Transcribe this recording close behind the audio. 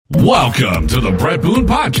Welcome to the Brett Boone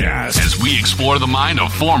Podcast as we explore the mind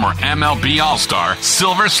of former MLB All-Star,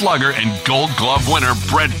 Silver Slugger, and Gold Glove winner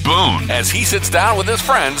Brett Boone as he sits down with his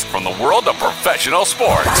friends from the world of professional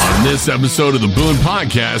sports. On this episode of the Boone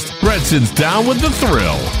Podcast, Brett sits down with the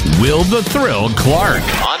Thrill, Will the Thrill Clark.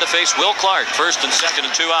 On to face Will Clark, first and second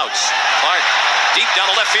and 2 outs. Clark deep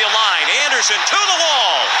down the left field line. Anderson to the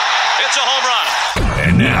wall. It's a home run.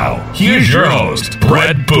 And now, here's your host,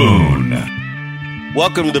 Brett Boone.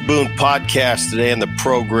 Welcome to the Boone Podcast. Today on the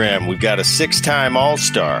program, we've got a 6-time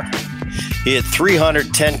All-Star. He hit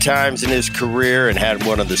 310 times in his career and had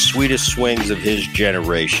one of the sweetest swings of his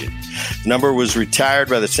generation. The number was retired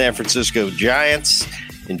by the San Francisco Giants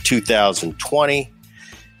in 2020,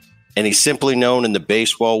 and he's simply known in the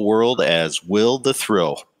baseball world as Will the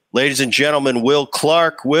Thrill. Ladies and gentlemen, Will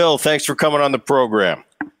Clark. Will, thanks for coming on the program.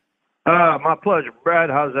 My pleasure, Brad.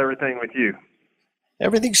 How's everything with you?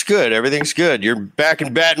 Everything's good. Everything's good. You're back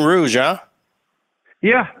in Baton Rouge, huh?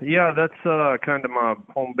 Yeah. That's kind of my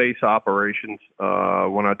home base operations.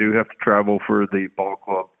 When I do have to travel for the ball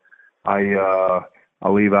club, I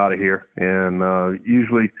leave out of here and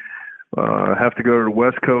usually have to go to the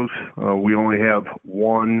West Coast. We only have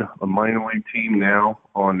one minor league team now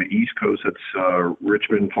on the East Coast. It's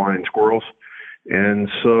Richmond Flying Squirrels, and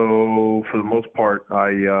so for the most part,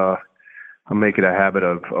 I make it a habit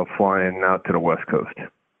of flying out to the West Coast.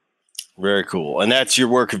 Very cool. And that's you're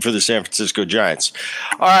working for the San Francisco Giants.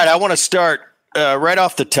 All right, I want to start right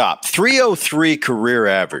off the top. 303 career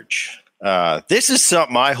average. This is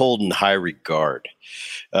something I hold in high regard.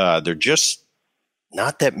 There are just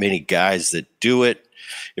not that many guys that do it.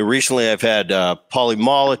 Recently, I've had Paulie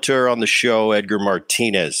Molitor on the show, Edgar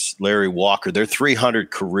Martinez, Larry Walker. They're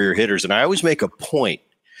 300 career hitters, and I always make a point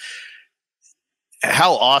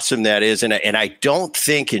how awesome that is. And I don't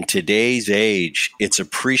think in today's age it's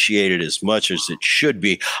appreciated as much as it should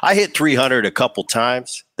be. I hit 300 a couple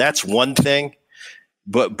times. That's one thing.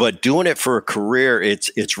 But doing it for a career,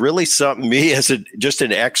 it's really something. Me as just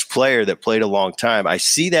an ex-player that played a long time, I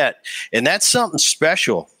see that, and that's something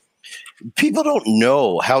special. People don't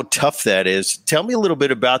know how tough that is. Tell me a little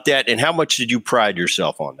bit about that, and how much did you pride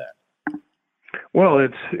yourself on that? Well,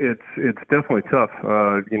 it's definitely tough,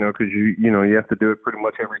 because you have to do it pretty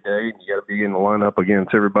much every day, and you got to be in the lineup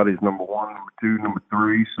against everybody's number 1, number 2, number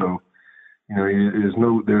 3. So, there's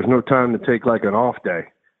no time to take like an off day.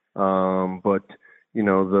 But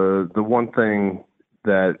the one thing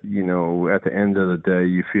that at the end of the day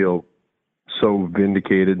you feel so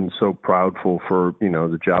vindicated and so proudful for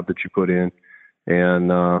the job that you put in, and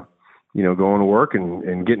going to work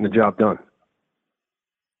and getting the job done.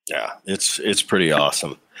 Yeah, it's pretty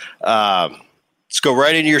awesome. Let's go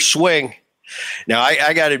right into your swing. Now,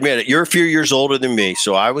 I got to admit it, you're a few years older than me,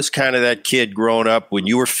 so I was kind of that kid growing up when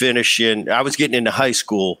you were finishing. I was getting into high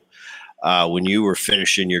school when you were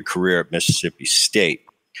finishing your career at Mississippi State.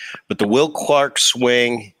 But the Will Clark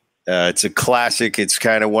swing, it's a classic. It's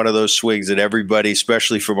kind of one of those swings that everybody,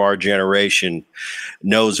 especially from our generation,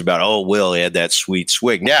 knows about. Oh, Will, he had that sweet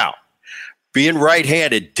swing. Now, being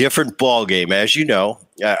right-handed, different ball game, as you know.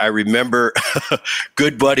 I remember a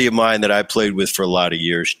good buddy of mine that I played with for a lot of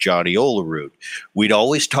years, Johnny Olerud. We'd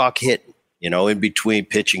always talk hitting, in between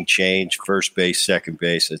pitching change, first base, second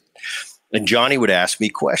base. And Johnny would ask me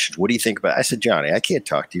questions. What do you think about it? I said, Johnny, I can't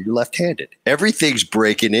talk to you. You're left-handed. Everything's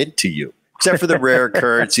breaking into you, except for the rare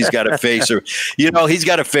occurrence. He's got to face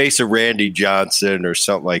a Randy Johnson or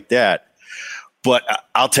something like that. But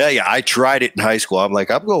I'll tell you, I tried it in high school. I'm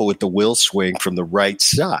going with the Will swing from the right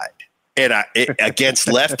side. And against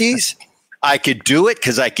lefties, I could do it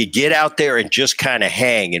because I could get out there and just kind of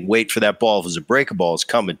hang and wait for that ball. If it was a breaking ball, it's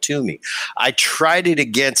coming to me. I tried it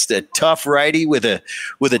against a tough righty with a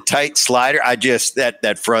tight slider.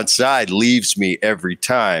 That front side leaves me every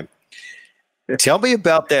time. Tell me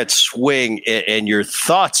about that swing and your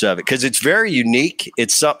thoughts of it, because it's very unique.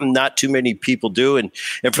 It's something not too many people do. And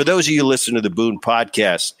for those of you who listen to the Boone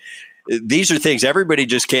Podcast, these are things everybody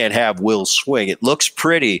just can't have Will's swing. It looks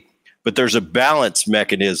pretty, but there's a balance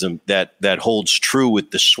mechanism that holds true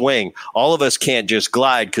with the swing. All of us can't just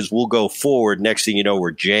glide because we'll go forward. Next thing you know,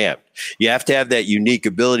 we're jammed. You have to have that unique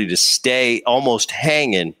ability to stay almost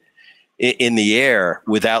hanging in the air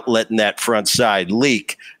without letting that front side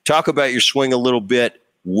leak. Talk about your swing a little bit.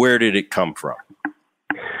 Where did it come from?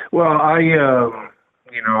 Well, I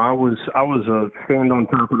was a stand on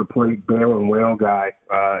top of the plate bail and whale guy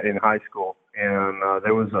in high school, and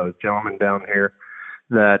there was a gentleman down here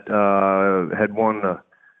that had won the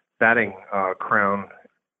batting crown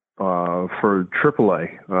for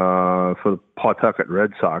AAA for the Pawtucket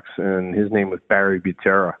Red Sox, and his name was Barry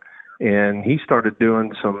Butera. and he started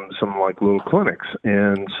doing some like little clinics.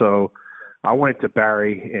 And so I went to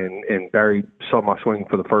Barry, and Barry saw my swing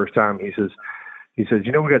for the first time. He says, we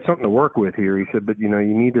got something to work with here. He said, but you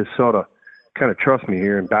need to sort of kind of trust me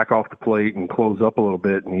here and back off the plate and close up a little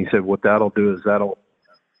bit. And he said, what that'll do is that'll,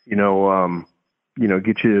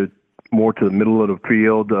 get you more to the middle of the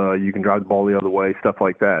field. You can drive the ball the other way, stuff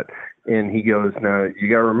like that. And he goes, now you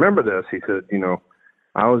got to remember this. He said,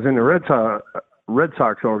 I was in the Red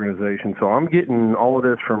Sox organization, so I'm getting all of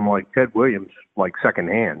this from like Ted Williams, like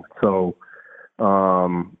secondhand. So,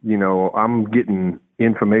 I'm getting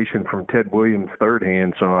information from Ted Williams third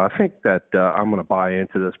hand. So I think that I'm going to buy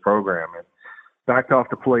into this program. And backed off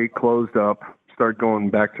the plate, closed up, started going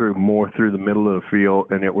back more through the middle of the field,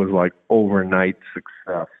 and it was like overnight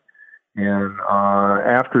success. And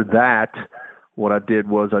after that, what I did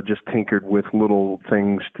was I just tinkered with little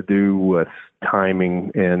things to do with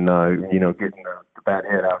timing and, getting the bat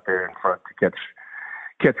head out there in front to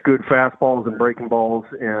catch good fastballs and breaking balls.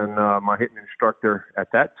 And my hitting instructor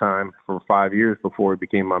at that time for 5 years before he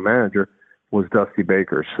became my manager was Dusty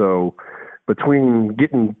Baker. So between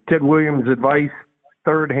getting Ted Williams' advice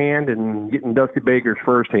third hand and getting Dusty Baker's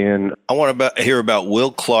first hand. I want to hear about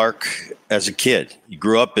Will Clark as a kid. You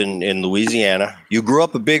grew up in Louisiana. You grew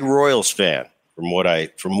up a big Royals fan, from what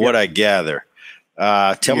I gather.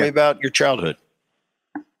 Tell me about your childhood.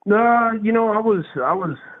 I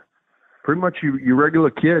was pretty much your regular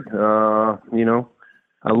kid. I'm an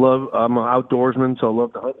outdoorsman, so I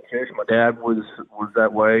love to hunt and fish. My dad was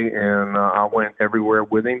that way, and I went everywhere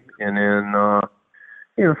with him. And then,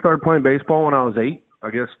 started playing baseball when I was 8. I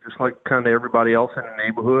guess just like kind of everybody else in the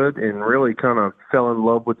neighborhood, and really kind of fell in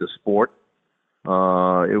love with the sport.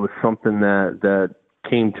 It was something that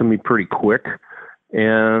came to me pretty quick,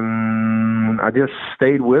 and I just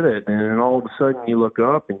stayed with it. And then all of a sudden you look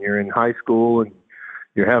up and you're in high school and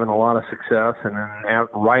you're having a lot of success. And then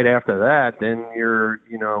right after that, then you're,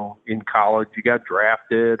 in college, you got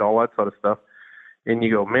drafted, all that sort of stuff. And you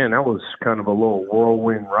go, man, that was kind of a little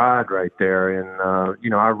whirlwind ride right there. And,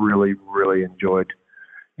 I really, really enjoyed,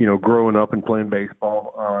 growing up and playing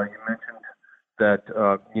baseball. You mentioned that,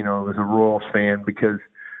 as a Royals fan, because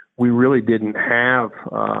we really didn't have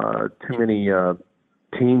too many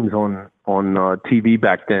teams on TV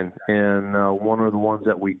back then. And one of the ones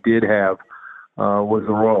that we did have was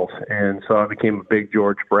the Royals. And so I became a big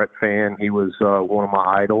George Brett fan. He was one of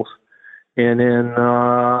my idols. And then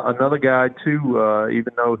another guy, too,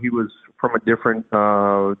 even though he was from a different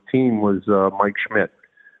team, was Mike Schmidt.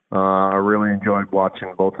 I really enjoyed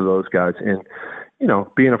watching both of those guys. And,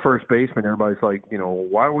 being a first baseman, everybody's like,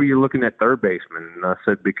 why were you looking at third baseman? And I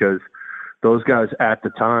said, because those guys at the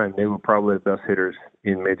time, they were probably the best hitters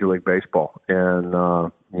in Major League Baseball. And,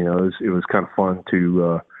 it was kind of fun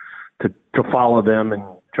to follow them and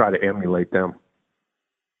try to emulate them.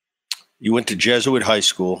 You went to Jesuit High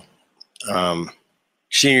School.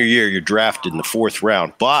 Senior year, you're drafted in the 4th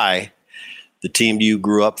round by the team you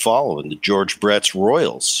grew up following, the George Brett's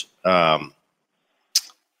Royals.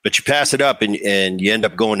 But you pass it up and you end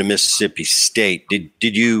up going to Mississippi State.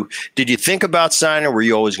 Did you think about signing, or were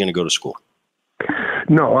you always going to go to school?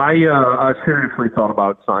 No, I seriously thought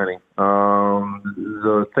about signing.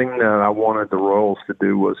 The thing that I wanted the Royals to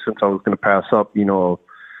do was, since I was going to pass up,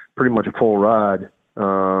 pretty much a full ride,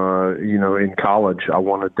 in college, I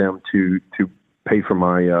wanted them to pay for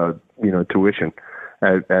my, tuition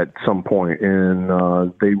at some point, and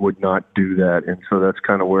they would not do that. And so that's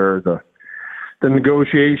kind of where the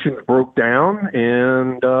negotiations broke down,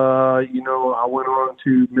 and, I went on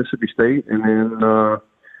to Mississippi State, and then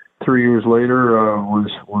 3 years later was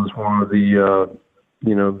one of the,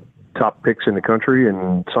 top picks in the country,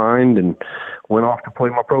 and signed and went off to play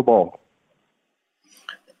my pro ball.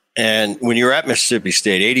 And when you were at Mississippi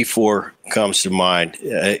State, 84 comes to mind.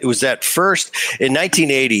 It was that first in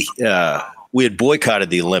 1980. We had boycotted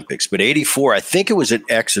the Olympics, but 84, I think it was an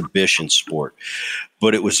exhibition sport,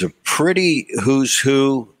 but it was a pretty who's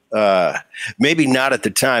who. Maybe not at the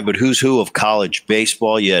time, but who's who of college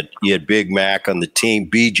baseball. You had Big Mac on the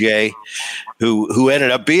team, BJ, who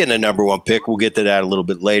ended up being the number 1 pick. We'll get to that a little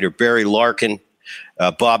bit later. Barry Larkin,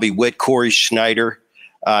 Bobby Witt, Corey Schneider.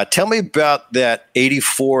 Tell me about that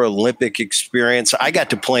 84 Olympic experience. I got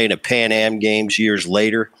to play in a Pan Am Games years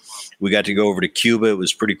later. We got to go over to Cuba. It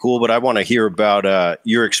was pretty cool, but I want to hear about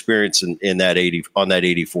your experience in that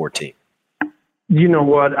 84 team. You know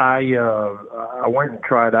what? I went and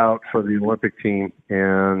tried out for the Olympic team,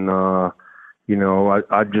 and I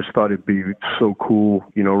just thought it'd be so cool,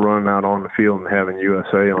 running out on the field and having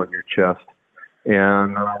USA on your chest,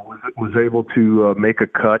 and was able to make a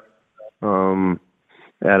cut.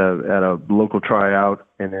 at a local tryout,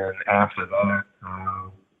 and then after that,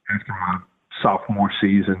 after my sophomore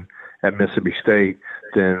season at Mississippi State,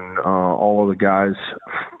 then all of the guys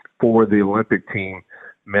for the Olympic team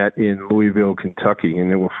met in Louisville, Kentucky,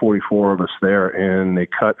 and there were 44 of us there, and they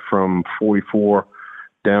cut from 44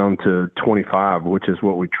 down to 25, which is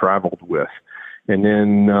what we traveled with. And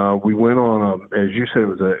then we went on, as you said, it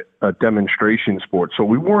was a demonstration sport. So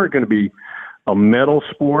we weren't going to be a medal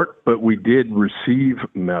sport, but we did receive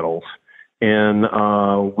medals. And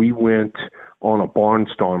we went on a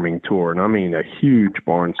barnstorming tour, and I mean a huge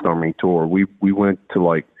barnstorming tour. We went to,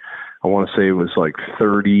 like, I want to say it was like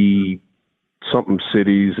 30-something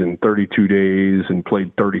cities in 32 days and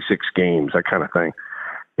played 36 games, that kind of thing.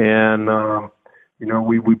 And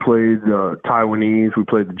we played Taiwanese, we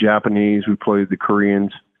played the Japanese, we played the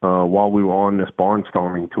Koreans while we were on this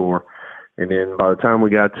barnstorming tour. And then by the time we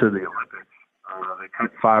got to the Olympics, they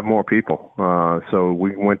cut 5 more people. So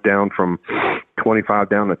we went down from 25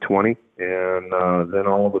 down to 20. And then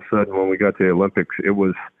all of a sudden when we got to the Olympics, it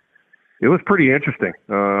was pretty interesting.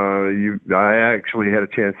 I actually had a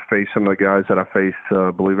chance to face some of the guys that I faced,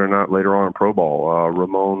 believe it or not, later on in pro ball.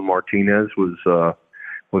 Ramon Martinez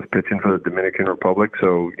was pitching for the Dominican Republic,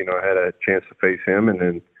 so I had a chance to face him, and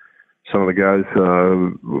then some of the guys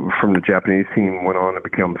from the Japanese team went on to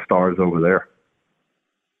become stars over there.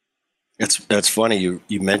 That's funny.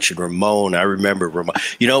 You mentioned Ramon. I remember Ramon.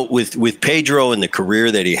 With Pedro and the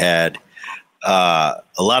career that he had, a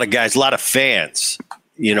lot of guys, a lot of fans,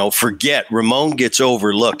 forget Ramon gets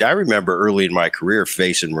overlooked. I remember early in my career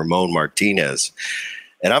facing Ramon Martinez.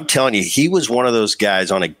 And I'm telling you, he was one of those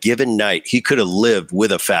guys on a given night. He could have lived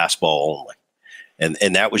with a fastball only.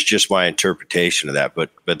 And that was just my interpretation of that.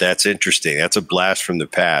 But that's interesting. That's a blast from the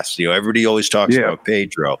past. Everybody always talks about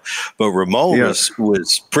Pedro, but Ramon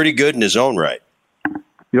was pretty good in his own right.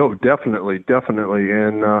 Definitely.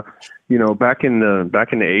 And back in the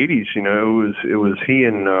 80s, it was he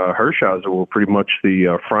and Hershiser were pretty much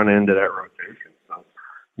the front end of that rotation.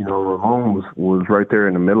 Ramon was right there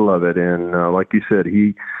in the middle of it, and like you said,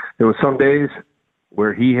 there was some days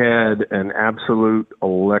where he had an absolute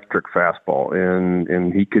electric fastball,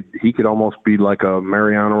 and he could almost be like a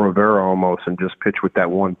Mariano Rivera almost, and just pitch with that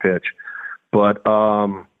one pitch. But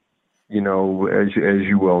as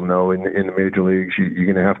you well know, in the major leagues, you're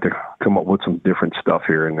going to have to come up with some different stuff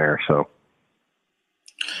here and there. So,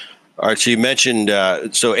 all right. So you mentioned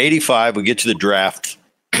 85. We get to the draft.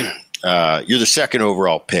 You're the second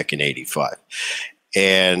overall pick in 85.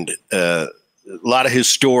 And a lot of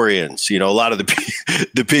historians, a lot of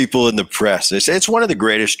the people in the press, they say it's one of the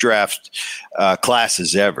greatest draft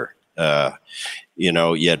classes ever. You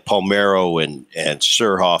had Palmeiro and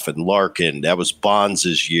Surhoff and Larkin. That was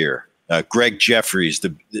Bonds' year. Greg Jeffries,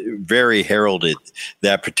 the very heralded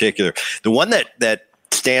that particular. The one that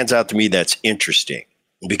stands out to me that's interesting,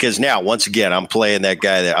 because now, once again, I'm playing that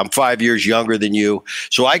guy that I'm 5 years younger than you.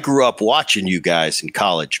 So I grew up watching you guys in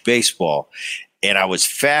college baseball, and I was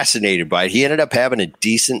fascinated by it. He ended up having a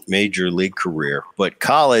decent major league career, but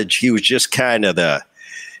college, he was just kind of the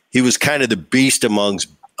beast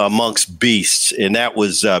amongst beasts, and that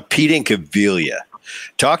was Pete Incaviglia.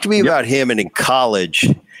 Talk to me about him. And in college,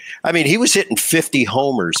 I mean, he was hitting 50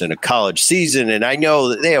 homers in a college season, and I know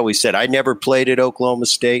that they always said I never played at Oklahoma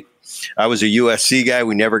State. I was a USC guy.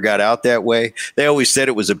 We never got out that way. They always said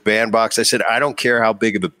it was a bandbox. I said, I don't care how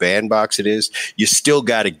big of a bandbox it is. You still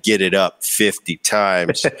got to get it up 50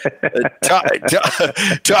 times. Talk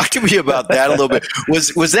to me about that a little bit.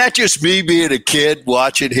 Was that just me being a kid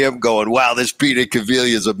watching him going, wow, this Peter Cavilla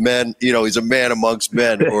is a man, he's a man amongst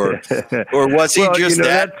men, or was he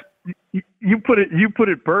that? You put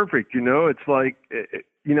it perfect. It's like,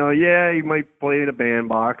 he might play in a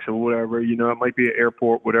bandbox or whatever, it might be an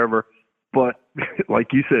airport, whatever. But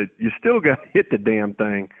like you said, you still got to hit the damn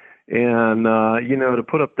thing. And, to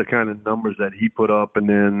put up the kind of numbers that he put up, and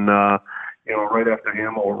then, right after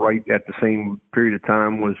him or right at the same period of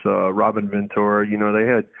time was Robin Ventura.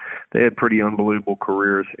 They had pretty unbelievable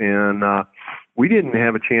careers. And we didn't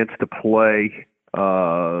have a chance to play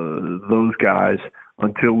those guys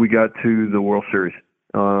until we got to the World Series.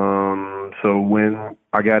 So when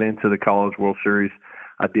I got into the College World Series,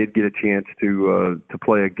 I did get a chance to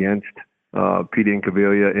play against Pete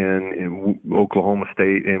Incaviglia in Oklahoma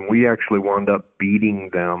State, and we actually wound up beating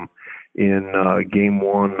them in Game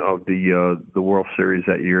 1 of the World Series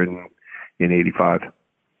that year in '85.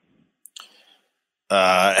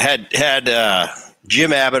 Had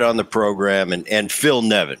Jim Abbott on the program and Phil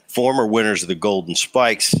Nevin, former winners of the Golden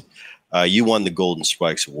Spikes. You won the Golden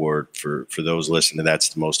Spikes Award for those listening. That's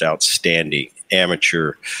the most outstanding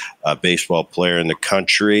amateur baseball player in the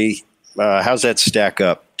country. how's that stack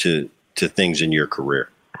up to things in your career?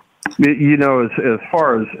 You know, as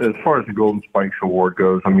far as the Golden Spikes Award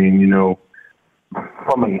goes, I mean, you know,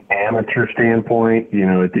 from an amateur standpoint, you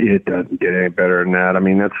know, it doesn't get any better than that. I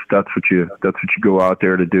mean, that's what you go out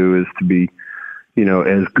there to do, is to be, you know,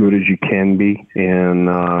 as good as you can be, and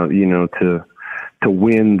you know, to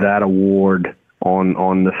win that award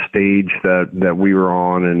on the stage that we were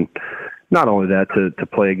on, and not only that, to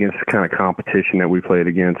play against the kind of competition that we played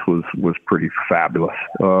against was pretty fabulous.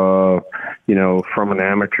 You know, from an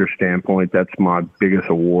amateur standpoint, that's my biggest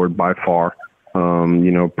award by far.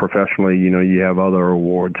 You know, professionally, you know, you have other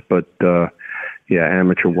awards, but yeah,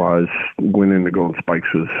 amateur-wise, winning the Golden Spikes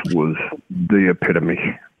was the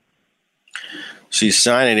epitome. So you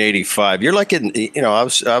sign in '85. You're like in, you know,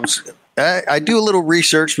 I do a little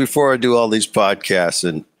research before I do all these podcasts,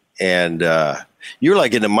 and you're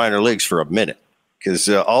like in the minor leagues for a minute, because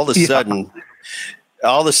all of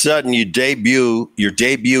a sudden your debut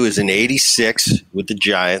is in '86 with the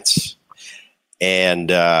Giants, and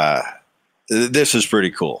this is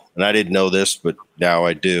pretty cool. And I didn't know this, but now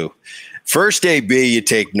I do. First AB, you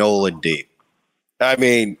take Nolan deep. I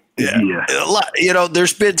mean, yeah. You know,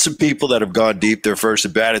 there's been some people that have gone deep their first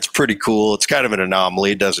at bat. It's pretty cool. It's kind of an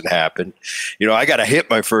anomaly. It doesn't happen. You know, I got to hit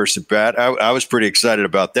my first at bat. I was pretty excited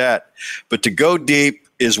about that. But to go deep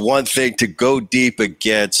is one thing. To go deep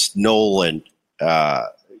against Nolan,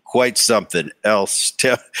 quite something else.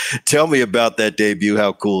 Tell me about that debut.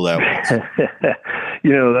 How cool that was.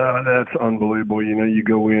 You know, that's unbelievable. You know, you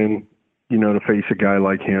go in, you know, to face a guy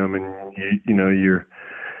like him, and you know, you're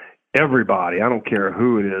everybody, I don't care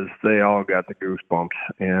who it is, they all got the goosebumps.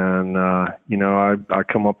 And you know, I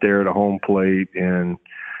come up there to home plate, and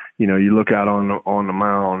you know, you look out on the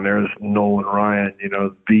mound, there's Nolan Ryan, you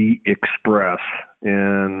know, the Express,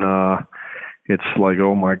 and it's like,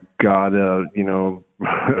 oh my God, you know,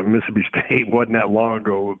 Mississippi State wasn't that long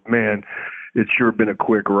ago, man. It's sure been a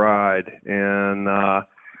quick ride. And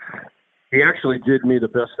he actually did me the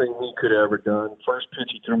best thing he could have ever done. First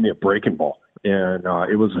pitch, he threw me a breaking ball, and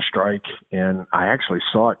it was a strike, and I actually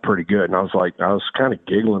saw it pretty good. And I was kind of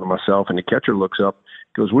giggling to myself, and the catcher looks up,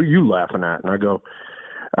 goes, "What are you laughing at?" And I go,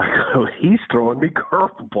 he's throwing me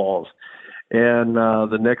curveballs. And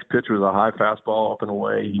the next pitch was a high fastball up and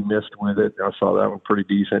away. He missed with it. I saw that one pretty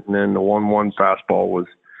decent. And then the 1-1 fastball was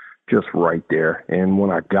just right there. And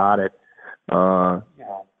when I got it,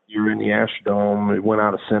 you're in the Astrodome. It went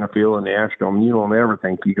out of center field in the Astrodome. You don't ever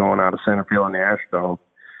think you're going out of center field in the Astrodome.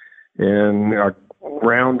 And I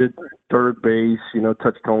rounded third base, you know,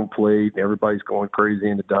 touched home plate. Everybody's going crazy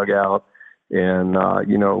in the dugout. And,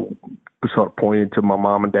 you know, sort of pointed to my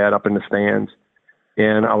mom and dad up in the stands.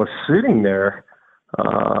 And I was sitting there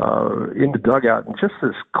in the dugout, and just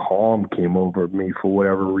this calm came over me for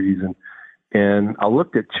whatever reason. And I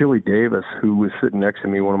looked at Chili Davis, who was sitting next to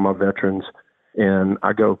me, one of my veterans, and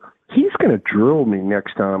I go, "He's going to drill me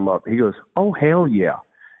next time up." He goes, "Oh, hell yeah."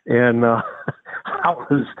 And I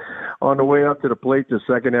was on the way up to the plate the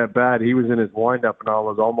second at bat. He was in his windup, and I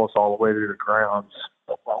was almost all the way to the ground.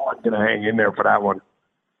 So I wasn't going to hang in there for that one.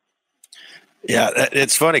 Yeah,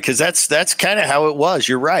 it's funny because that's kind of how it was.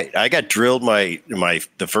 You're right. I got drilled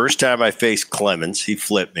the first time I faced Clemens. He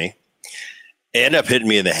flipped me, ended up hitting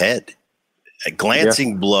me in the head, a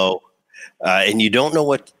glancing blow, and you don't know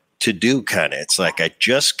what to do. Kind of, it's like, I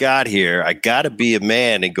just got here. I got to be a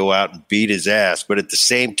man and go out and beat his ass, but at the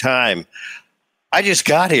same time, I just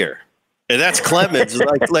got here. And that's Clemens,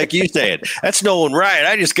 like you said. That's Nolan Ryan.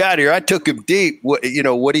 I just got here. I took him deep. What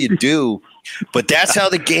do you do? But that's how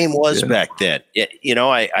the game was back then. You know,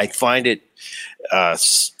 I find it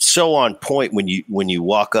so on point when you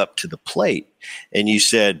walk up to the plate and you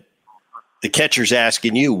said, the catcher's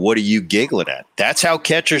asking you, what are you giggling at? That's how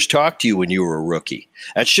catchers talk to you when you were a rookie.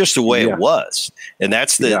 That's just the way it was. And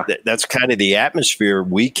that's that's kind of the atmosphere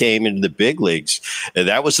we came into the big leagues. And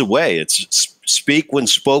that was the way. It's speak when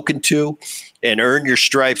spoken to and earn your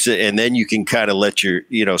stripes, and then you can kind of let your,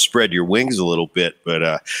 spread your wings a little bit.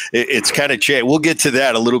 But it's kind of changed. We'll get to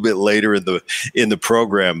that a little bit later in the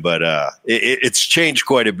program, but it's changed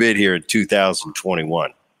quite a bit here in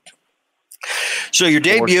 2021. So your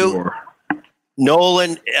debut,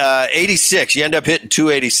 Nolan, 86, you end up hitting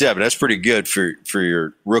 287. That's pretty good for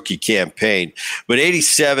your rookie campaign. But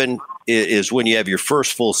 87 is when you have your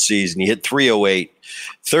first full season. You hit 308,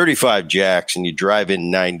 35 jacks, and you drive in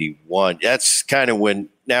 91. That's kind of when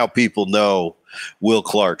now people know Will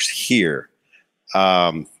Clark's here.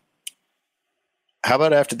 How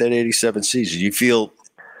about after that 87 season?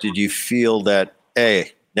 Did you feel that,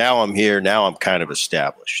 hey, now I'm here, now I'm kind of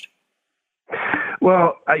established?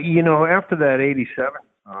 Well, after that 87,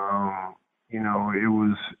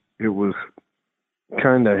 it was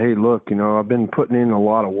kind of, hey, look, I've been putting in a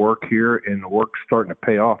lot of work here, and the work's starting to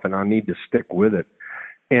pay off, and I need to stick with it.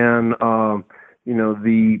 And the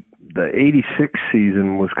 '86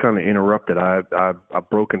 season was kind of interrupted. I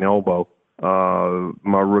broke an elbow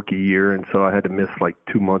my rookie year, and so I had to miss like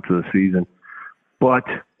 2 months of the season. But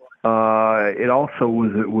it also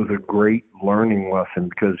was a great learning lesson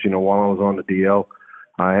because while I was on the DL,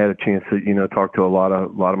 I had a chance to talk to a lot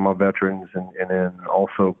of my veterans, and then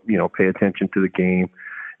also pay attention to the game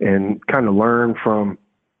and kind of learn from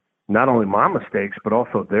not only my mistakes but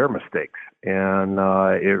also their mistakes. And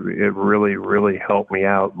it really, really helped me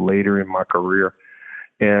out later in my career.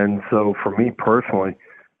 And so for me personally,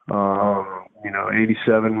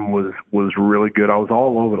 87 was really good. I was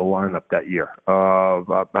all over the lineup that year.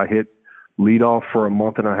 I hit leadoff for a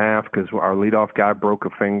month and a half because our leadoff guy broke a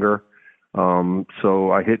finger.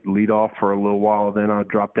 So I hit leadoff for a little while. Then I'd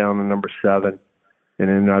drop down to number 7, and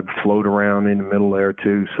then I'd float around in the middle there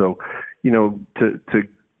too. So, to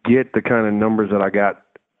get the kind of numbers that I got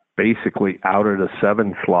basically out of the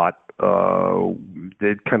 7 slot,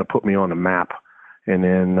 it kind of put me on the map. And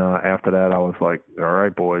then after that, I was like, all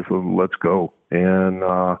right, boys, let's go. And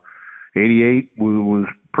 88 was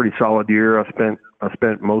a pretty solid year. I spent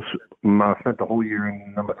the whole year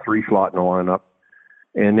in number 3 slot in the lineup.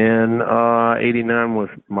 And then 89 was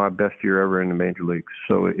my best year ever in the major leagues.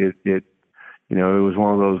 So it was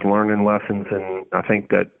one of those learning lessons. And I think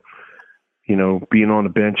that, being on the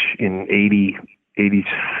bench in 80,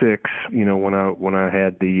 86, when I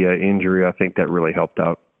had the injury, I think that really helped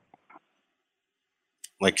out.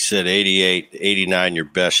 Like you said, 88, 89, your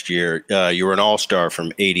best year. You were an all-star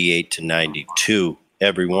from 88 to 92,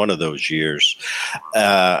 every one of those years.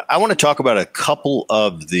 I want to talk about a couple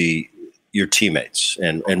of your teammates,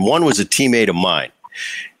 and one was a teammate of mine,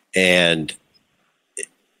 and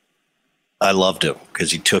I loved him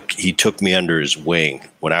because he took me under his wing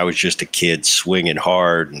when I was just a kid, swinging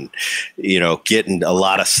hard and getting a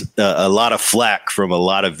lot of flack from a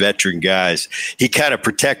lot of veteran guys. He kind of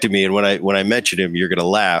protected me, and when I mention him, you're going to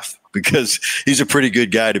laugh because he's a pretty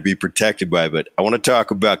good guy to be protected by. But I want to talk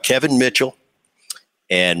about Kevin Mitchell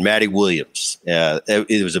and Matty Williams.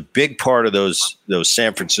 It was a big part of those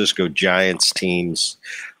San Francisco Giants teams.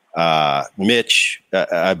 Mitch,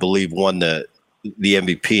 I believe, won the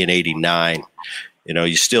MVP in '89.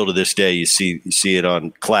 You still to this day you see it on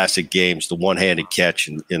classic games, the one-handed catch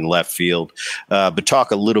in left field. But talk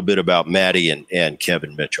a little bit about Matty and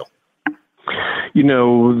Kevin Mitchell.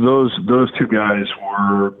 Those two guys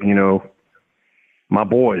were my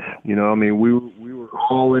boys. We were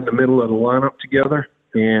all in the middle of the lineup together,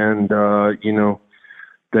 and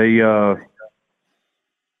they.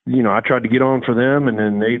 I tried to get on for them, and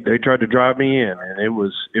then they tried to drive me in, and it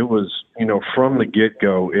was from the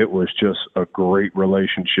get-go, it was just a great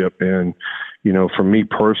relationship. And for me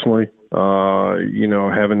personally,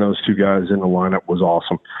 having those two guys in the lineup was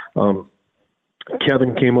awesome.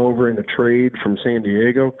 Kevin came over in a trade from San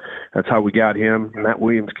Diego. That's how we got him. Matt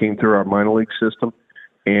Williams came through our minor league system,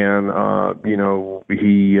 and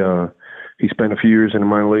he spent a few years in the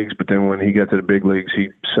minor leagues, but then when he got to the big leagues, he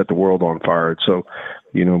set the world on fire. So,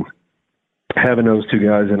 having those two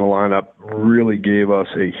guys in the lineup really gave us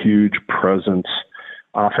a huge presence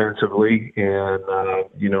offensively, and,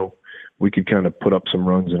 we could kind of put up some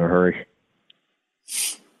runs in a hurry.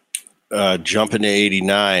 Jumping to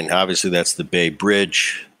 89, obviously that's the Bay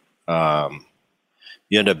Bridge. You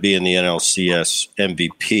end up being the NLCS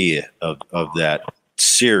MVP of that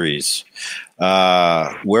series.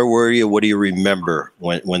 Where were you? What do you remember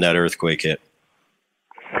when that earthquake hit?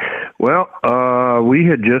 Well, we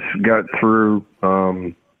had just got through.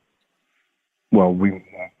 We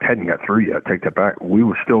hadn't got through yet. Take that back. We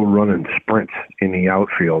were still running sprints in the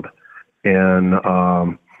outfield, and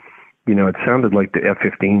it sounded like the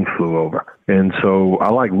F-15 flew over. And so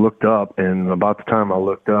I looked up, and about the time I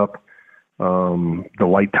looked up, the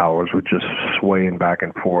light towers were just swaying back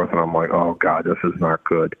and forth, and I'm like, oh God, this is not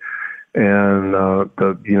good. And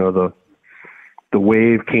the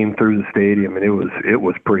wave came through the stadium, and it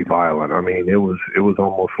was pretty violent. I mean, it was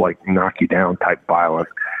almost like knock you down type violent.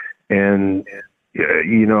 And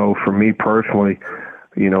for me personally,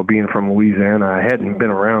 being from Louisiana, I hadn't been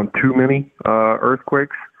around too many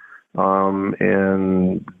earthquakes,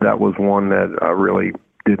 and that was one that I really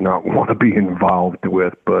did not want to be involved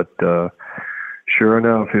with. But sure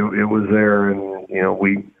enough, it was there, and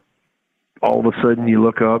we all of a sudden you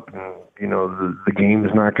look up and the game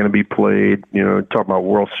is not going to be played. Talk about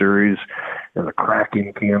World Series, there's a crack in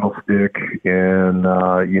the candlestick, and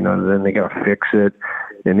then they got to fix it.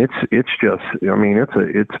 And it's just, I mean,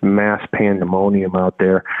 it's mass pandemonium out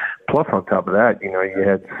there. Plus, on top of that, you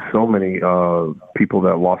had so many people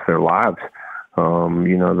that lost their lives.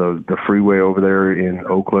 The freeway over there in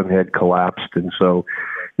Oakland had collapsed, and so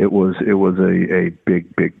it was a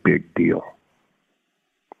big deal.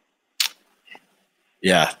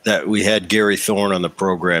 Yeah, that we had Gary Thorne on the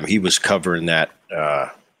program. He was covering that,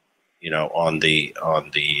 on the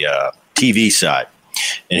TV side.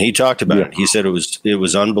 And he talked about it. He said it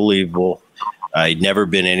was unbelievable. I'd never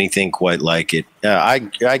been anything quite like it.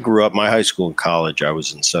 I grew up, my high school and college, I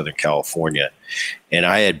was in Southern California, and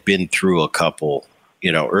I had been through a couple,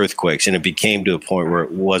 earthquakes, and it became to a point where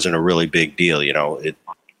it wasn't a really big deal.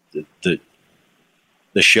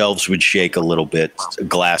 The shelves would shake a little bit,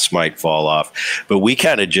 glass might fall off, but we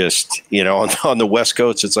kind of just, on the West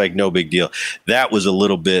Coast, it's like no big deal. That was a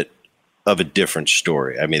little bit of a different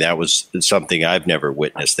story. I mean, that was something I've never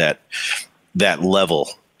witnessed, that level,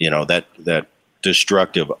 that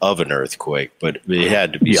destructive of an earthquake, but it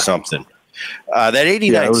had to be something. That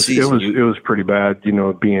 89 season. It was pretty bad,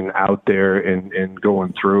 being out there and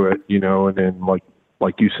going through it, and then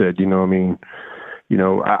like you said,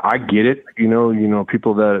 I get it,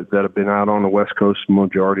 people that have been out on the West Coast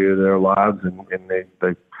majority of their lives, and they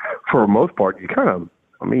for the most part, you kind of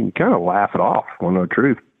laugh it off, on the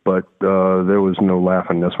truth. But there was no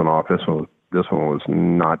laughing this one off. This one was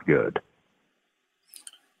not good.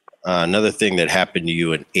 Another thing that happened to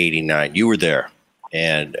you in '89, you were there,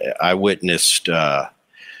 and I witnessed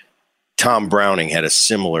Tom Browning had a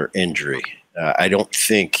similar injury. I don't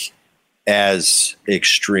think as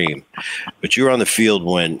extreme, but you were on the field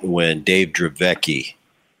when Dave Dravecki,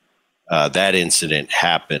 that incident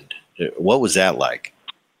happened. What was that like?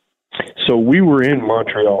 So we were in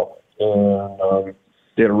Montreal, and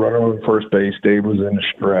they had a runner on first base. Dave was in a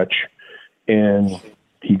stretch, and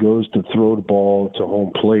he goes to throw the ball to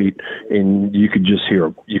home plate, and you could just hear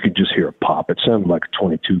a pop. It sounded like a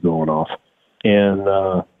 22 going off, and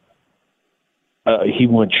he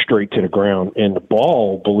went straight to the ground. And the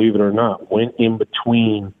ball, believe it or not, went in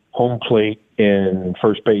between home plate and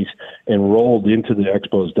first base and rolled into the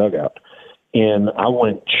Expos dugout. And I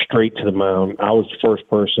went straight to the mound. I was the first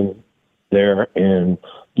person there, and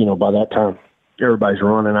by that time, everybody's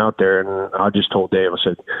running out there, and I just told Dave, I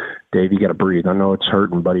said, Dave, you got to breathe. I know it's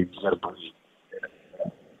hurting, buddy. You got to breathe.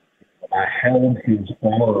 I held his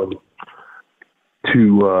arm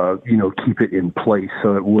to, keep it in place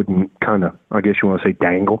so it wouldn't kind of, I guess you want to say,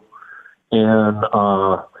 dangle. And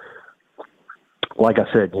like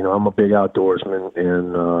I said, I'm a big outdoorsman,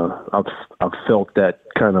 and I've felt that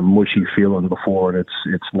kind of mushy feeling before, and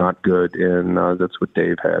it's not good, and that's what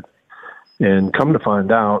Dave had. And come to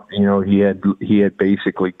find out, he had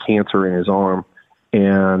basically cancer in his arm,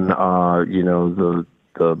 and the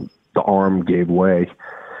arm gave way,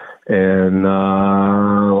 and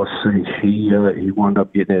let's see, he wound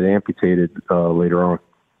up getting it amputated later on.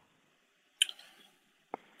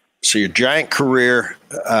 So your Giant career,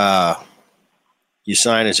 you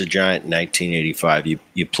signed as a Giant in 1985.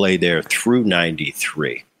 You play there through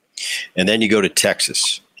 93, and then you go to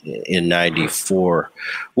Texas in 94.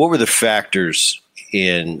 What were the factors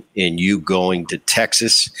in you going to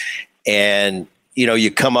Texas? And,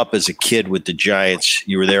 you come up as a kid with the Giants.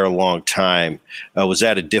 You were there a long time. Was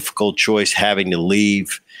that a difficult choice, having to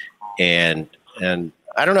leave? And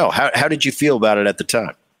I don't know. How did you feel about it at the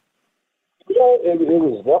time? It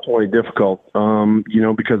was definitely difficult,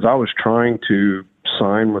 because I was trying to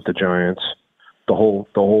sign with the Giants the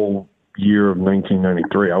whole year of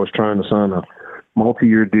 1993. I was trying to sign a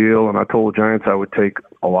multi-year deal, and I told the Giants I would take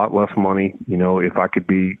a lot less money, if I could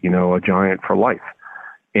be, a Giant for life.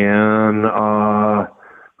 And I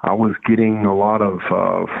was getting a lot of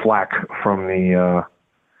flack from the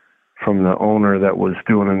owner that was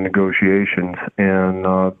doing the negotiations, and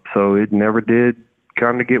so it never did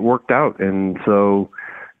kind of get worked out. And so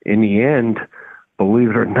in the end, believe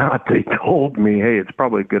it or not, they told me, hey, it's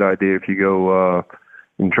probably a good idea if you go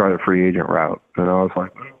and try the free agent route. And I was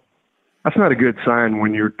like, that's not a good sign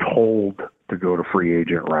when you're told to go to free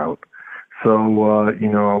agent route. So,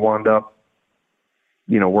 I wound up,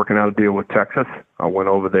 working out a deal with Texas. I went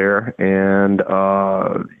over there and,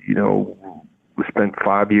 we spent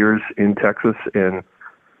 5 years in Texas, and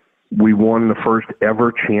we won the first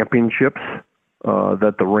ever championships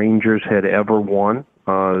that the Rangers had ever won.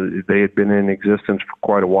 They had been in existence for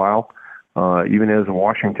quite a while, even as the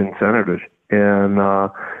Washington Senators, and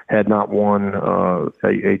had not won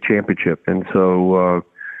a championship. And so,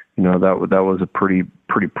 that was a pretty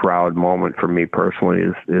proud moment for me personally,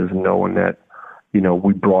 is knowing that,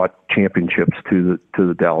 we brought championships to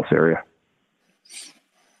the Dallas area.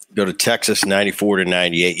 Go to Texas, 94 to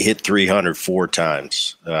 98. You hit 300 4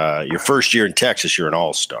 times. Your first year in Texas, you're an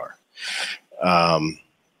all-star. And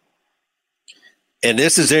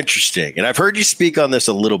this is interesting. And I've heard you speak on this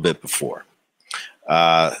a little bit before.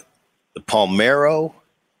 The Palmeiro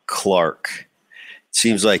Clark. It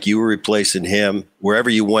seems like you were replacing him. Wherever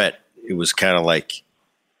you went, it was kind of like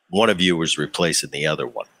one of you was replacing the other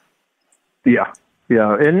one. Yeah.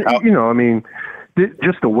 Yeah. And,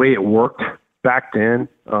 just the way it worked back then,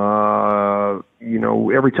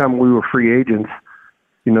 every time we were free agents,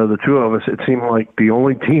 the two of us, it seemed like the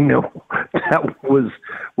only team that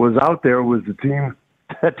was out there was the team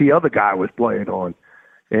that the other guy was playing on.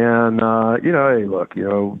 And, hey, look,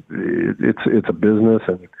 it's a business.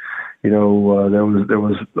 And, there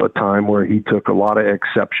was a time where he took a lot of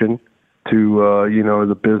exception to,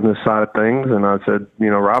 the business side of things. And I said,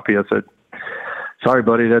 Ralphie, I said, sorry,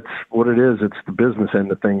 buddy, that's what it is. It's the business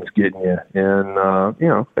end of things getting you. And,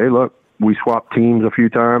 hey, look, we swapped teams a few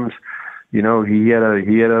times. He had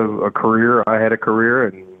a career, I had a career,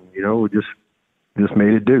 and, we just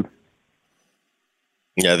made it do.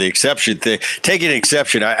 Yeah, the exception thing, taking an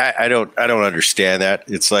exception, I don't understand that.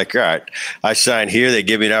 It's like, all right, I signed here, they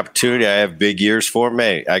give me an opportunity, I have big years for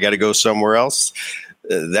me, I got to go somewhere else.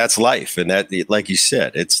 That's life. And that, like you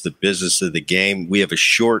said, it's the business of the game. We have a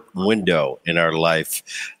short window in our life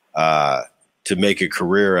to make a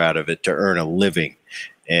career out of it, to earn a living.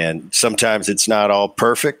 And sometimes it's not all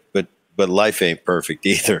perfect, but life ain't perfect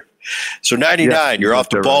either. So 99, you're off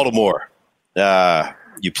to Baltimore.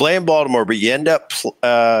 You play in Baltimore, but you end up,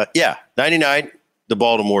 99, the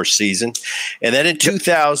Baltimore season. And then in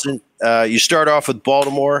 2000, you start off with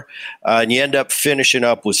Baltimore, and you end up finishing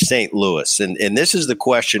up with St. Louis. And this is the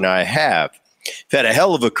question I have. You've had a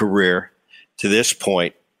hell of a career to this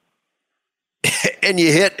point. And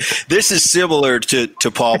you hit – this is similar to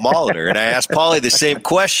Paul Molitor. And I asked Paulie the same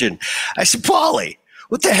question. I said, Paulie,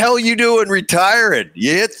 what the hell are you doing retiring?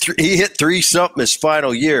 He hit 3-something his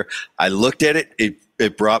final year. I looked at it.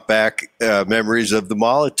 It brought back memories of the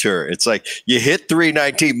Molitor. It's like you hit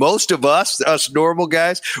 319. Most of us normal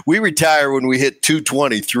guys, we retire when we hit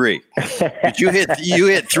 223. But you hit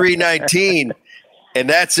 319, and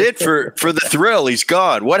that's it for the thrill. He's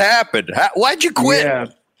gone. What happened? Why'd you quit? Yeah.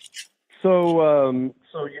 So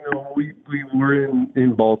we were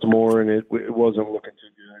in Baltimore, and it wasn't looking too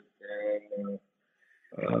good.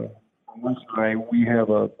 And we have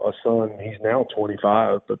a son. He's now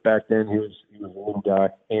 25, but back then he was a little guy,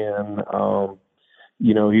 and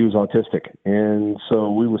he was autistic, and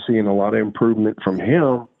so we were seeing a lot of improvement from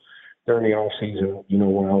him during the off season.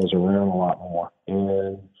 When I was around a lot more,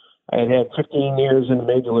 and I had 15 years in the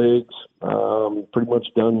major leagues, pretty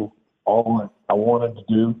much done all I wanted to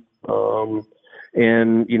do,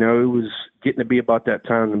 and it was getting to be about that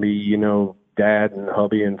time to be dad and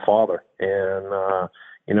hubby and father, and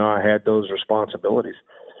I had those responsibilities.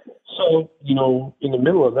 So, in the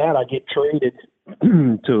middle of that, I get traded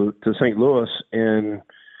to St. Louis. And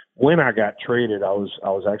when I got traded, I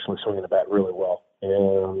was actually swinging the bat really well.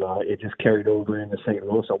 And it just carried over into St.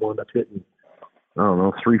 Louis. I wound up hitting,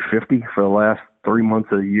 350 for the last 3 months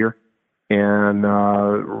of the year. And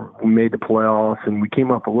we made the playoffs, and we came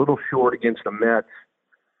up a little short against the Mets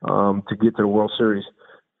to get to the World Series.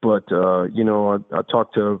 But, I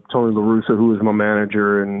talked to Tony La Russa, who was my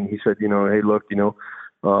manager, and he said, hey, look,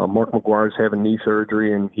 Mark McGuire's having knee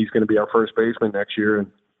surgery, and he's going to be our first baseman next year.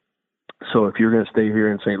 And so if you're going to stay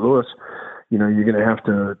here in St. Louis, you're going to have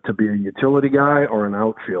to be a utility guy or an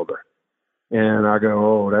outfielder. And I go,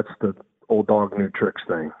 oh, that's the old dog new tricks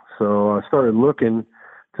thing. So I started looking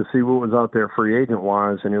to see what was out there free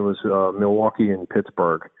agent-wise, and it was Milwaukee and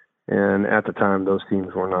Pittsburgh. And at the time, those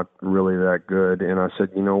teams were not really that good. And I said,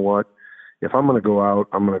 you know what? If I'm going to go out,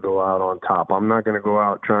 I'm going to go out on top. I'm not going to go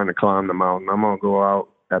out trying to climb the mountain. I'm going to go out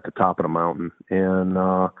at the top of the mountain. And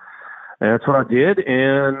that's what I did.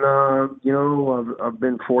 And, I've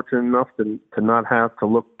been fortunate enough to not have to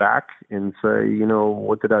look back and say,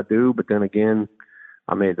 what did I do? But then again,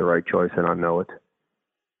 I made the right choice, and I know it.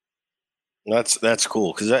 That's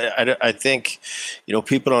cool, because I think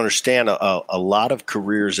people don't understand a lot of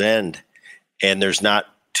careers end, and there's not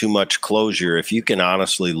too much closure. If you can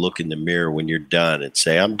honestly look in the mirror when you're done and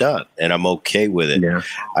say I'm done and I'm okay with it. Yeah.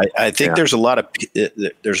 I think there's a lot of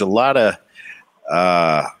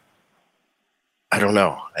I don't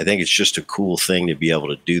know. I think it's just a cool thing to be able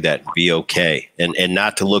to do that and be okay, and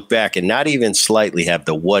not to look back and not even slightly have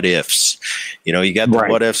the what ifs. You got the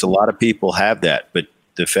what ifs. A lot of people have that, but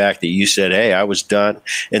the fact that you said, hey, I was done,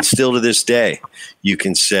 and still to this day, you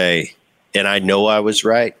can say, and I know I was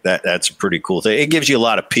right, that's a pretty cool thing. It gives you a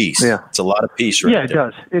lot of peace. Yeah. It's a lot of peace right Yeah, it there.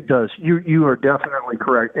 does. It does. You are definitely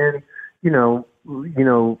correct. And,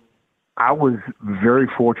 I was very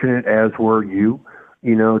fortunate, as were you,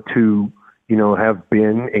 to, have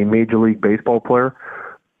been a Major League Baseball player.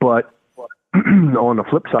 But on the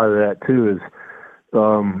flip side of that, too, is,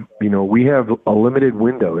 we have a limited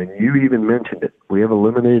window, and you even mentioned it. We have a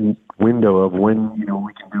limited window of when, we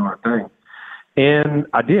can do our thing. And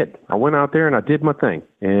I did. I went out there and I did my thing.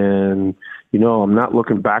 And, I'm not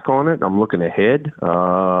looking back on it. I'm looking ahead.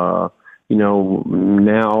 Now,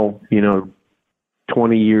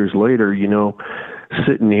 20 years later,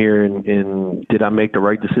 sitting here and did I make the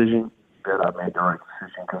right decision? That I made the right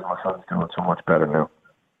decision because my son's doing so much better now.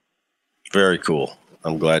 Very cool.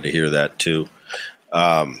 I'm glad to hear that too.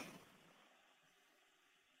 You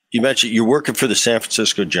mentioned you're working for the San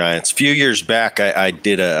Francisco Giants. A few years back, I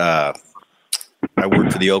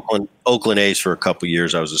worked for the Oakland A's for a couple of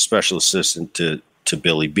years. I was a special assistant to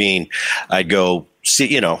Billy Beane. I'd go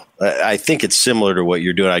see, I think it's similar to what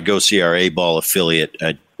you're doing. I'd go see our A-ball affiliate.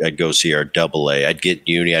 I'd go see our AA. I'd get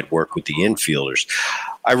uni. I'd work with the infielders.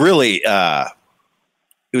 I really, it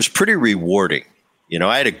was pretty rewarding.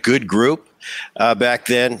 I had a good group back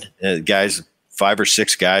then. Guys, 5 or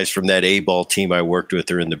 6 guys from that A-ball team I worked with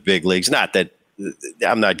are in the big leagues. Not that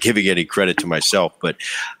I'm not giving any credit to myself, but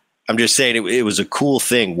I'm just saying it was a cool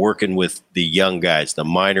thing working with the young guys, the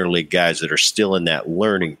minor league guys that are still in that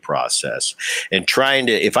learning process, and trying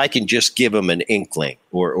to, if I can just give them an inkling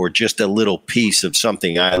or just a little piece of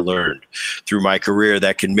something I learned through my career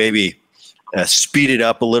that can maybe speed it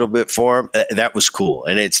up a little bit for them, that was cool.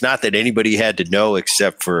 And it's not that anybody had to know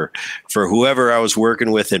except for whoever I was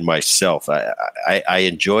working with and myself. I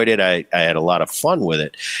enjoyed it. I had a lot of fun with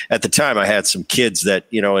it. At the time, I had some kids that,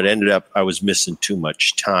 it ended up I was missing too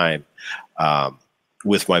much time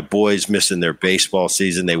with my boys missing their baseball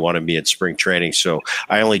season. They wanted me in spring training, so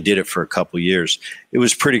I only did it for a couple years. It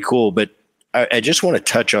was pretty cool, but I just want to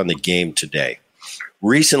touch on the game today.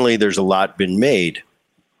 Recently, there's a lot been made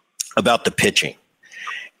about the pitching.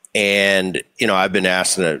 And, I've been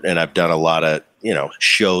asked, and I've done a lot of,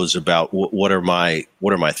 shows about what are my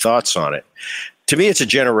thoughts on it. To me, it's a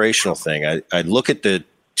generational thing. I look at the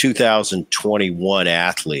 2021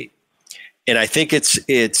 athlete, and I think it's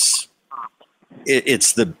the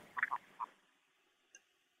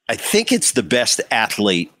best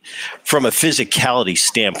athlete from a physicality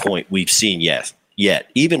standpoint we've seen yet,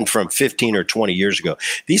 even from 15 or 20 years ago.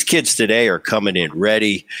 These kids today are coming in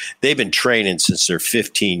ready. They've been training since they're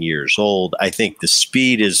 15 years old. I think the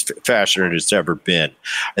speed is faster than it's ever been.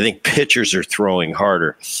 I think pitchers are throwing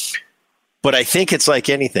harder. But I think it's like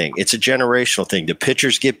anything. It's a generational thing. The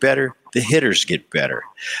pitchers get better. The hitters get better.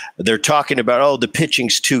 They're talking about, the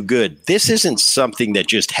pitching's too good. This isn't something that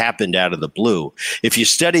just happened out of the blue. If you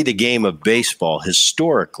study the game of baseball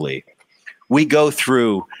historically, we go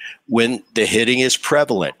through when the hitting is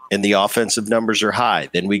prevalent and the offensive numbers are high.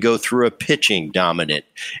 Then we go through a pitching dominant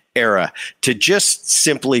era to just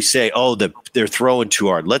simply say, they're throwing too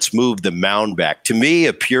hard. Let's move the mound back. To me,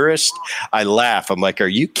 a purist, I laugh. I'm like, are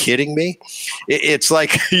you kidding me? It's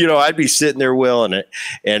like, I'd be sitting there willing it,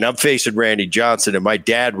 and I'm facing Randy Johnson, and my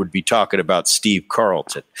dad would be talking about Steve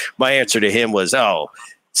Carlton. My answer to him was,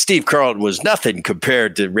 Steve Carlton was nothing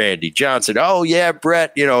compared to Randy Johnson. Oh, yeah,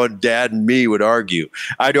 Brett, and Dad and me would argue.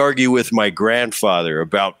 I'd argue with my grandfather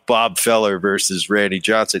about Bob Feller versus Randy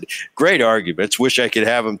Johnson. Great arguments. Wish I could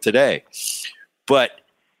have them today. But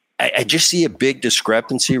I just see a big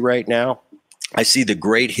discrepancy right now. I see the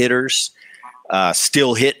great hitters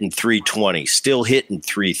still hitting 320, still hitting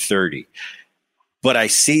 330. But I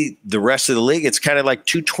see the rest of the league, it's kind of like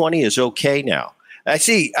 220 is okay now. I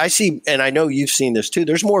see, and I know you've seen this too.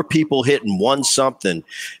 There's more people hitting 1-something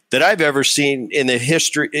that I've ever seen in the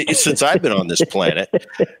history since I've been on this planet.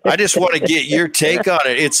 I just want to get your take on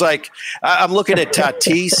it. It's like I'm looking at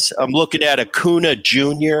Tatis, I'm looking at Acuna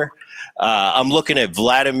Jr., I'm looking at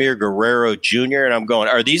Vladimir Guerrero Jr., and I'm going,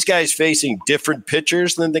 are these guys facing different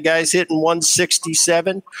pitchers than the guys hitting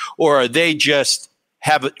 167, or do they just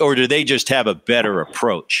have a better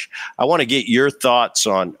approach? I want to get your thoughts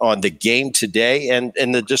on the game today and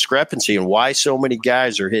the discrepancy and why so many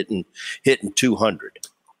guys are hitting 200.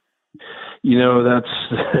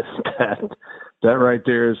 That right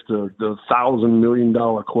there is the $1,000 million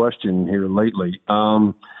question here lately.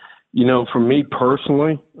 For me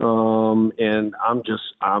personally, and I'm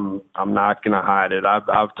not going to hide it.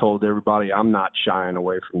 I've told everybody I'm not shying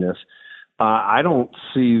away from this. I don't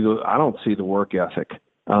see the work ethic.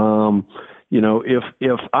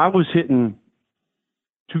 If I was hitting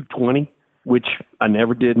 220, which I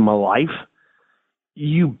never did in my life,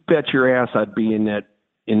 you bet your ass I'd be in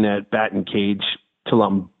that batting cage till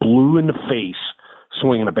I'm blue in the face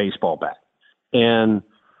swinging a baseball bat. And,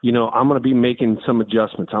 I'm going to be making some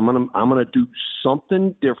adjustments. I'm going to do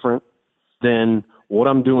something different than what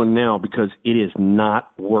I'm doing now because it is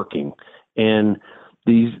not working. And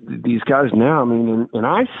these guys now, and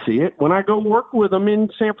I see it when I go work with them in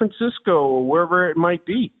San Francisco or wherever it might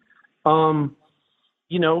be. They'll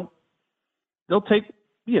take,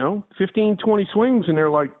 15, 20 swings and they're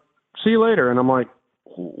like, see you later. And I'm like,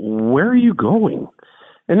 where are you going?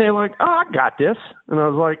 And they're like, oh, I got this. And I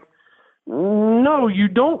was like, no, you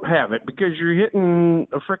don't have it because you're hitting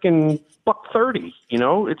a freaking $130.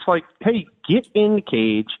 It's like, hey, get in the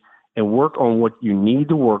cage and work on what you need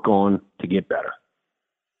to work on to get better.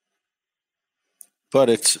 But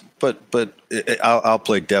I'll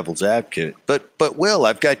play devil's advocate. But Will,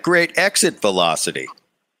 I've got great exit velocity.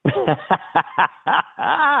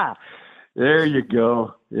 There you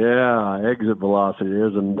go. Yeah, exit velocity.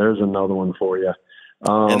 There's another one for you.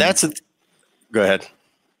 And that's go ahead.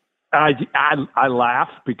 I laugh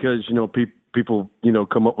because people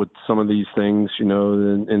come up with some of these things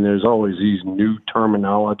and there's always these new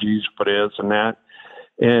terminologies for this and that,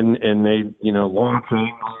 and they launch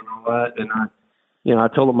angle and all that. And I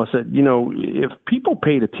told them, I said, if people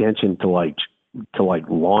paid attention to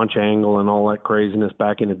launch angle and all that craziness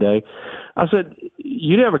back in the day, I said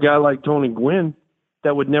you'd have a guy like Tony Gwynn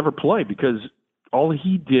that would never play because all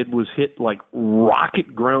he did was hit like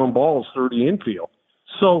rocket ground balls through the infield.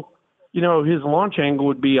 So, his launch angle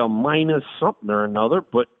would be a minus something or another,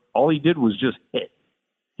 but all he did was just hit.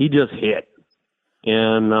 He just hit.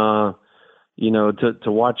 And, to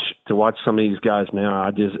watch some of these guys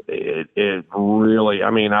now, it really,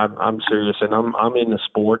 I'm serious and I'm in the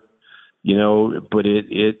sport, but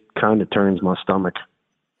it kind of turns my stomach.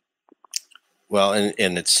 Well,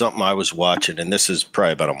 and it's something I was watching, and this is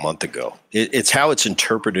probably about a month ago. It's how it's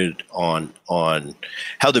interpreted on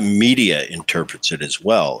how the media interprets it as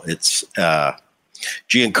well. It's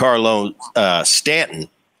Giancarlo Stanton.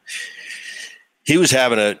 He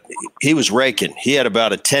was raking. He had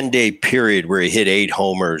about a 10-day period where he hit 8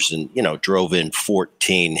 homers and drove in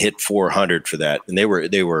 14, hit 400 for that, and they were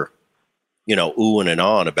oohing and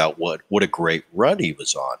on about what a great run he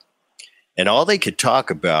was on, and all they could talk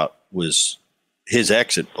about was his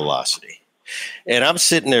exit velocity. And I'm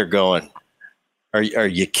sitting there going, are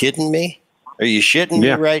you kidding me? Are you shitting me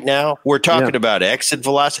right now? We're talking about exit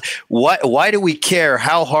velocity. Why do we care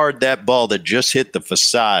how hard that ball that just hit the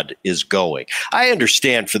facade is going? I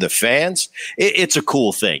understand for the fans, it's a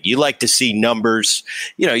cool thing. You like to see numbers.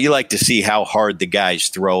 You like to see how hard the guy's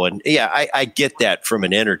throwing. Yeah, I get that from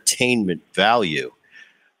an entertainment value.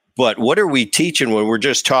 But what are we teaching when we're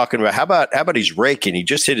just talking about how about he's raking? He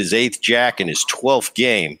just hit his 8th jack in his 12th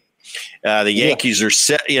game. The Yankees are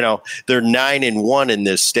set, they're 9-1 in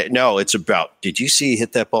this. No, it's about, did you see he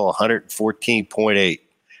hit that ball 114.8?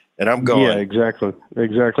 And I'm going. Yeah, exactly.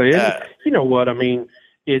 And you know what?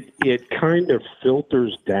 It kind of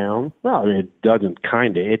filters down. Well, it doesn't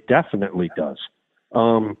kind of, it definitely does.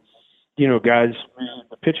 Guys,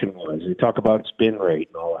 pitching wise, they talk about spin rate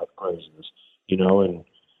and all that craziness,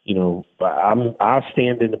 I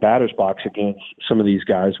stand in the batter's box against some of these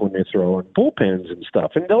guys when they're throwing bullpens and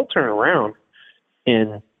stuff, and they'll turn around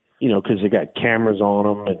and, because they got cameras on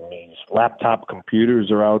them and these laptop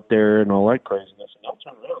computers are out there and all that craziness, and they'll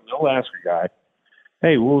turn around and they'll ask a guy,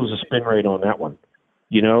 hey, what was the spin rate on that one?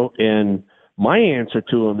 And my answer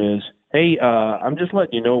to him is, hey, I'm just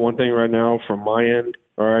letting you know one thing right now from my end.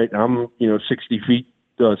 All right, I'm, 60 feet,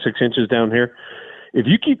 6 inches down here. If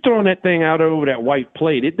you keep throwing that thing out over that white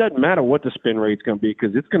plate, it doesn't matter what the spin rate's going to be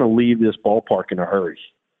because it's going to leave this ballpark in a hurry.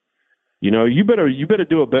 You better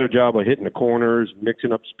do a better job of hitting the corners,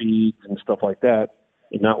 mixing up speeds and stuff like that,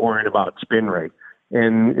 and not worrying about spin rate.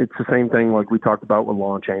 And it's the same thing like we talked about with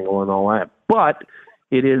launch angle and all that. But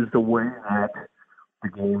it is the way that the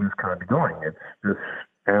game is kind of going. It's this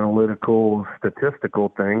analytical, statistical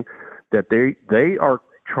thing that they are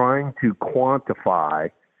trying to quantify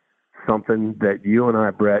something that you and I,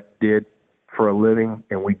 Brett, did for a living,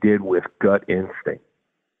 and we did with gut instinct.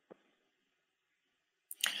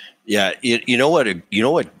 Yeah, you know what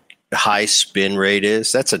high spin rate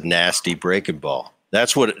is? That's a nasty breaking ball.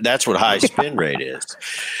 That's what high spin rate is.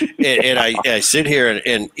 And I sit here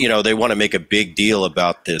and they want to make a big deal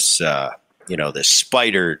about this this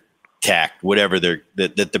spider tack, whatever that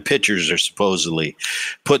the pitchers are supposedly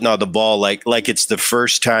putting on the ball, like it's the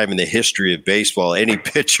first time in the history of baseball any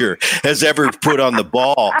pitcher has ever put on the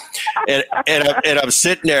ball. And I'm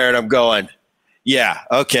sitting there and I'm going, yeah,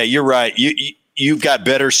 okay, you're right. you've got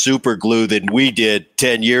better super glue than we did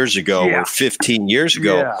 10 years ago or 15 years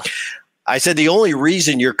ago. Yeah. I said, the only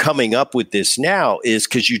reason you're coming up with this now is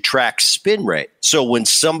because you track spin rate. So when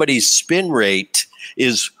somebody's spin rate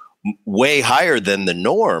is way higher than the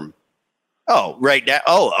norm, right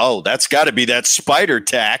now, that's got to be that spider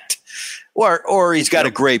tact. Or he's got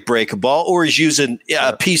a great break ball, or he's using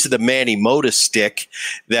a piece of the Manny Mota stick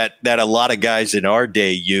that a lot of guys in our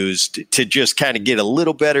day used to just kind of get a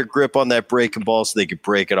little better grip on that breaking ball so they could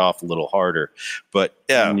break it off a little harder. But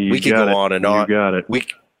we could go on and on. You got it.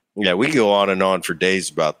 We could go on and on for days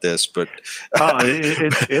about this, but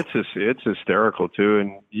it's hysterical too.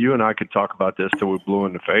 And you and I could talk about this till we're blue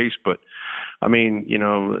in the face. But I mean,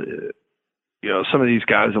 some of these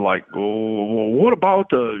guys are like, well, what about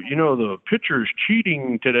the pitchers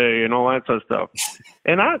cheating today and all that sort of stuff.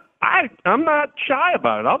 And I'm not shy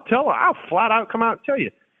about it. I'll flat out come out and tell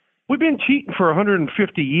you, we've been cheating for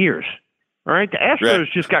 150 years. All right. The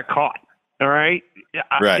Astros just got caught. All right.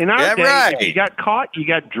 Right. In our day, if you got caught, you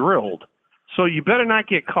got drilled. So you better not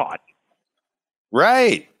get caught.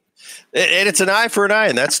 Right. And it's an eye for an eye.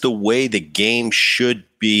 And that's the way the game should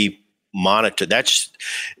be monitored.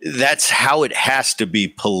 That's how it has to be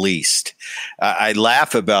policed. I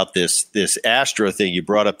laugh about this Astro thing. You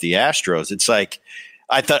brought up the Astros. It's like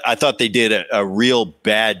I thought they did a real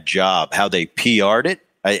bad job how they PR'd it.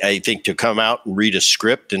 I think to come out and read a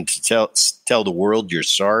script and to tell the world you're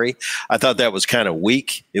sorry. I thought that was kind of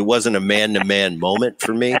weak. It wasn't a man-to-man moment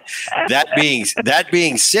for me. That being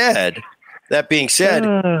said, they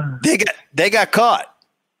got caught.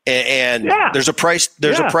 And there's a price.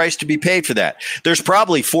 A price to be paid for that. There's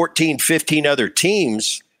probably 14, 15 other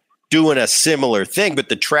teams doing a similar thing, but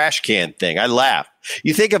the trash can thing, I laugh.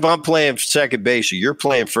 You think if I'm playing second base or you're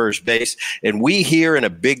playing first base, and we hear in a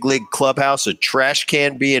big league clubhouse a trash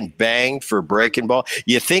can being banged for breaking ball,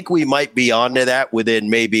 you think we might be onto that within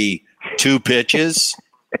maybe 2 pitches?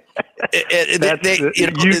 You hit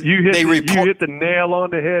the nail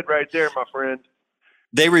on the head right there, my friend.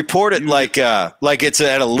 They report it like it's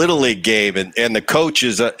at a Little League game, and the coach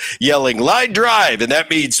is yelling line drive, and that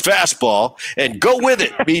means fastball, and go with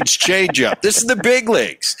it means changeup. This is the big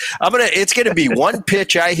leagues. It's gonna be one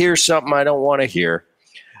pitch. I hear something I don't want to hear.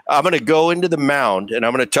 I'm gonna go into the mound, and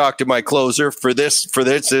I'm gonna talk to my closer for this.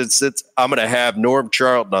 I'm gonna have Norm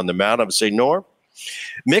Charlton on the mound. I'm gonna say, Norm,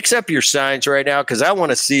 mix up your signs right now because I want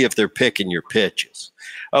to see if they're picking your pitches.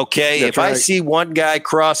 Okay, that's if right. I see one guy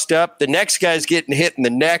crossed up, the next guy's getting hit in the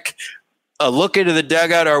neck. Look into the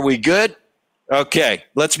dugout. Are we good? Okay,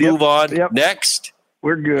 let's move on. Yep. Next.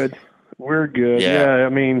 We're good. Yeah, I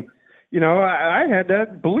mean, I had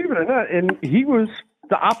that, believe it or not, and he was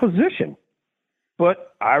the opposition.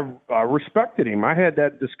 But I respected him. I had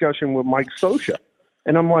that discussion with Mike Scioscia.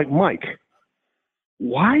 And I'm like, Mike,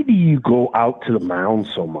 why do you go out to the mound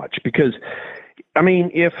so much? Because, I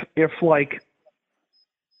mean, if like –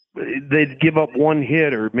 they'd give up one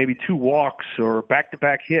hit or maybe 2 walks or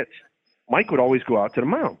back-to-back hits, Mike would always go out to the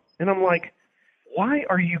mound. And I'm like, why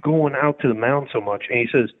are you going out to the mound so much? And he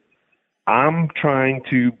says, I'm trying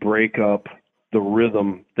to break up the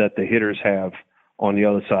rhythm that the hitters have on the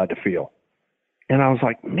other side of the field. And I was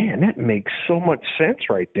like, man, that makes so much sense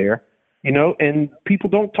right there, and people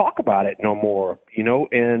don't talk about it no more,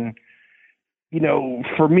 and,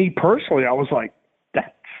 for me personally, I was like,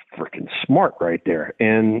 freaking smart right there.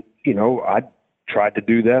 And, I tried to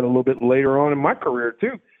do that a little bit later on in my career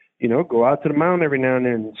too, go out to the mound every now and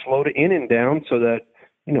then and slow the inning down so that,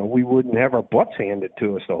 we wouldn't have our butts handed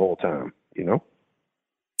to us the whole time,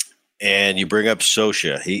 And you bring up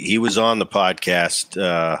Scioscia. He was on the podcast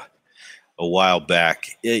a while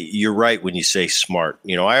back. You're right when you say smart.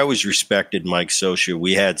 I always respected Mike Scioscia.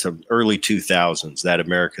 We had some early 2000s, that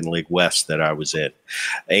American League West that I was in.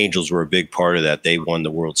 Angels were a big part of that. They won the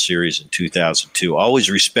World Series in 2002. Always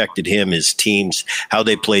respected him, his teams, how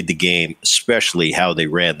they played the game, especially how they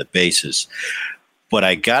ran the bases. But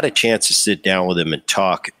I got a chance to sit down with him and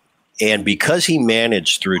talk. And because he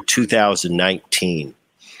managed through 2019,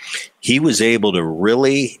 he was able to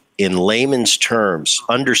really, in layman's terms,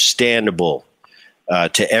 understandable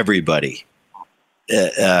to everybody,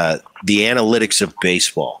 the analytics of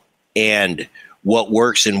baseball and what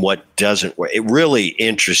works and what doesn't work. It really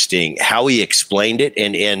interesting how he explained it.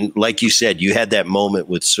 And like you said, you had that moment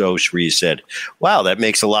with Soch where you said, wow, that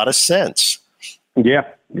makes a lot of sense. Yeah.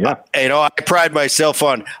 I pride myself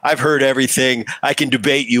on, I've heard everything. I can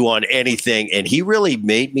debate you on anything. And he really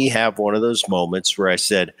made me have one of those moments where I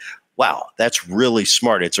said, wow, that's really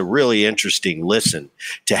smart. It's a really interesting listen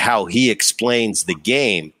to how he explains the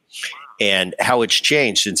game and how it's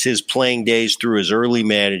changed since his playing days through his early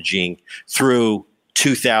managing through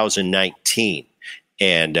 2019.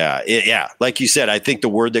 And like you said, I think the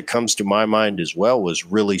word that comes to my mind as well was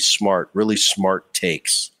really smart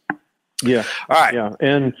takes. Yeah. All right. Yeah.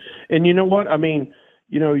 And you know what? I mean,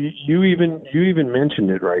 you even mentioned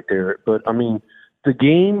it right there, but I mean, the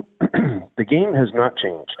game has not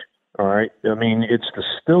changed. All right. I mean, it's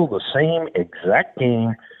still the same exact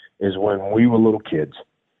game as when we were little kids.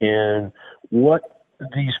 And what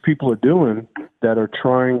these people are doing that are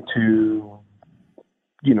trying to,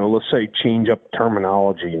 let's say change up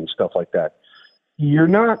terminology and stuff like that. You're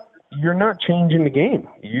not changing the game.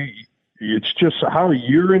 It's just how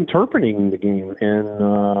you're interpreting the game.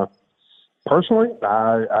 And personally,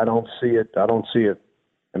 I don't see it.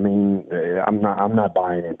 I mean, I'm not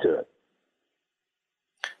buying into it.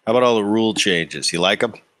 How about all the rule changes? You like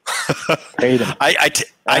them? Hate them. I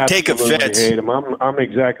take offense. Hate them. I'm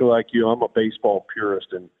exactly like you. I'm a baseball purist,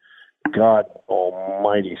 and God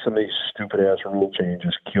Almighty, some of these stupid ass rule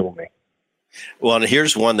changes kill me. Well, and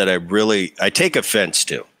here's one that I take offense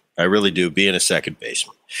to. I really do, being a second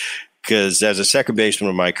baseman, because as a second baseman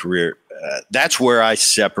in my career, that's where I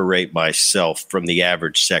separate myself from the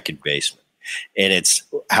average second baseman. And it's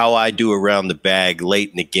how I do around the bag late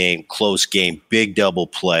in the game, close game, big double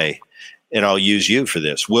play. And I'll use you for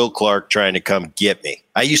this. Will Clark trying to come get me.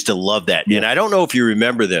 I used to love that. Yeah. And I don't know if you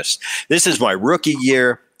remember this. This is my rookie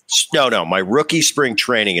year. No, my rookie spring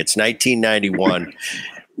training. It's 1991.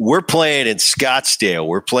 We're playing in Scottsdale.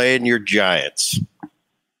 We're playing your Giants.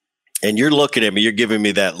 And you're looking at me. You're giving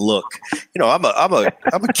me that look. I'm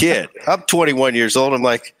a kid. I'm 21 years old. I'm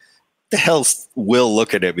like, the hell's Will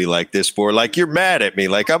looking at me like this for? Like, you're mad at me.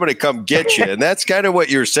 Like, I'm going to come get you. And that's kind of what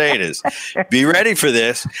you're saying is, be ready for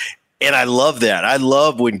this. And I love that. I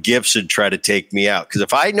love when Gibson try to take me out. Because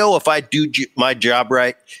if I do my job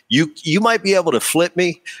right, you might be able to flip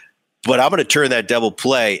me, but I'm going to turn that double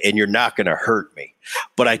play and you're not going to hurt me.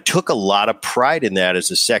 But I took a lot of pride in that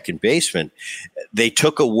as a second baseman. They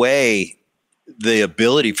took away the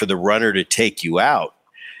ability for the runner to take you out.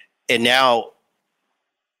 And now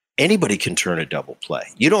anybody can turn a double play.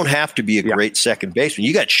 You don't have to be a great second baseman.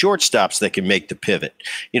 You got shortstops that can make the pivot.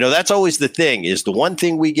 That's always the thing, is the one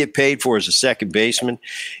thing we get paid for as a second baseman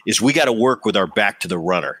is we got to work with our back to the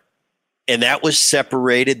runner. And that was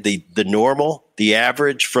separated the normal, the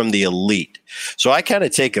average from the elite. So I kind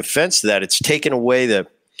of take offense to that. It's taken away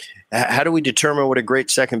how do we determine what a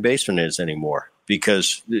great second baseman is anymore?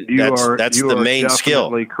 Because that's the main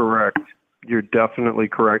skill. You're definitely correct. You're definitely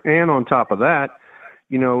correct. And on top of that,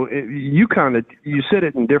 you said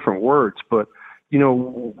it in different words, but,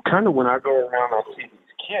 kind of when I go around, I see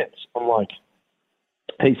these kids, I'm like,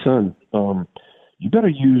 hey, son, you better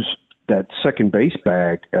use that second base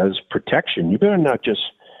bag as protection. You better not just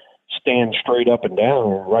stand straight up and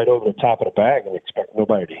down right over the top of the bag and expect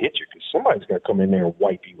nobody to hit you, because somebody's going to come in there and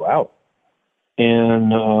wipe you out.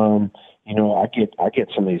 And, I get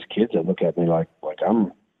some of these kids that look at me like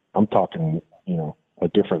I'm talking, a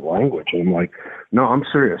different language. And I'm like, no, I'm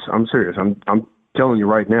serious. I'm telling you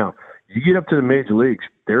right now, you get up to the major leagues,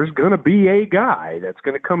 there's going to be a guy that's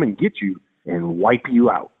going to come and get you and wipe you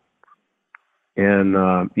out. And,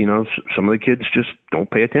 some of the kids just don't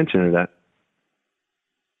pay attention to that.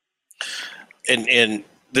 And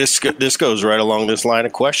this goes right along this line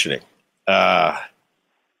of questioning.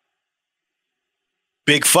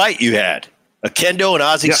 Big fight you had. Akendo and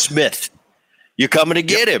Ozzie Smith. You're coming to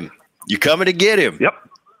get him. You're coming to get him. Yep.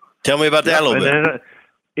 Tell me about that a little bit.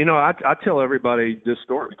 Then, I tell everybody this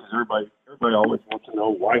story because everybody always wants to know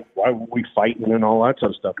why were we fighting and all that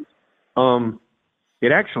sort of stuff.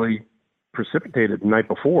 It actually precipitated the night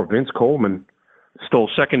before. Vince Coleman stole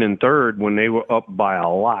second and third when they were up by a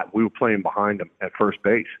lot. We were playing behind him at first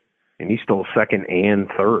base, and he stole second and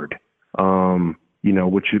third.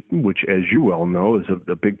 Which as you well know is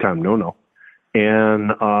a big time no-no.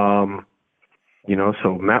 And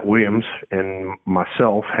so Matt Williams and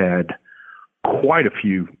myself had quite a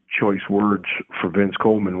few choice words for Vince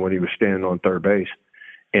Coleman when he was standing on third base.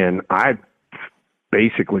 And I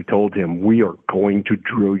basically told him, we are going to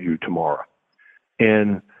drill you tomorrow.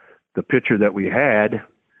 And the pitcher that we had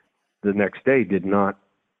the next day did not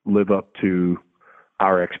live up to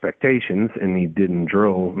our expectations, and he didn't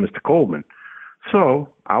drill Mr. Coleman.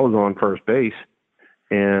 So I was on first base,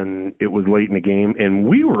 and it was late in the game, and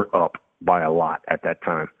we were up by a lot at that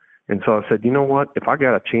time. And so I said, you know what? If I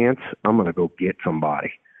got a chance, I'm going to go get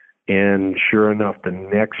somebody. And sure enough, the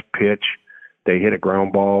next pitch, they hit a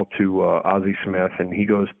ground ball to Ozzie Smith, and he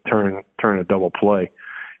goes turn a double play.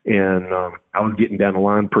 And I was getting down the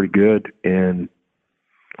line pretty good and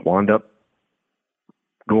wound up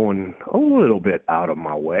going a little bit out of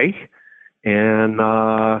my way. And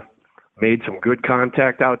made some good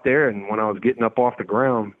contact out there. And when I was getting up off the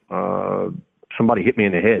ground, somebody hit me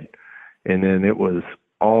in the head. And then it was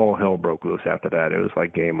all hell broke loose after that. It was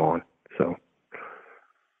like game on. So.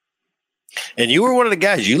 And you were one of the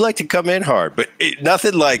guys, you like to come in hard, but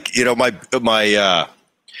nothing like, I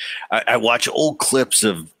watch old clips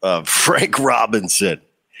of Frank Robinson.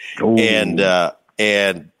 Ooh.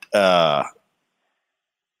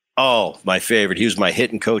 My favorite. He was my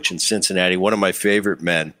hitting coach in Cincinnati. One of my favorite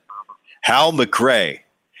men, Hal McRae.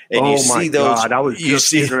 And you see those. God, I was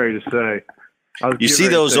just getting ready to say. You see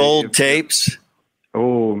those old tapes?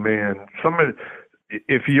 Oh man!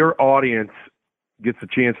 If your audience gets a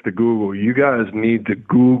chance to Google, you guys need to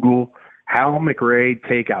Google Hal McRae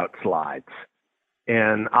takeout slides,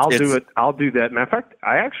 and I'll do it. I'll do that. Matter of fact,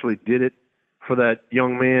 I actually did it for that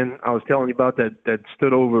young man I was telling you about that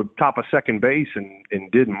stood over top of second base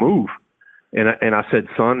and didn't move. And I said,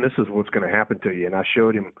 son, this is what's going to happen to you. And I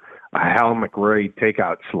showed him a Hal McRae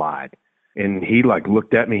takeout slide. And he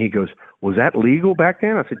looked at me. He goes, was that legal back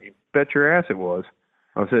then? I said, you bet your ass it was.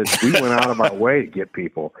 I said, we went out of our way to get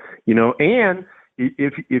people, and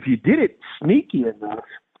if you did it sneaky enough,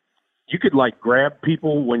 you could grab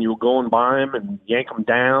people when you were going by them and yank them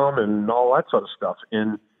down and all that sort of stuff.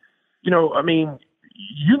 And,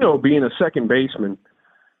 being a second baseman,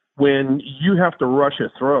 when you have to rush a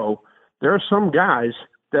throw, there are some guys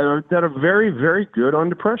that are very, very good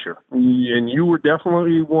under pressure. And you were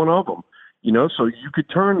definitely one of them, so you could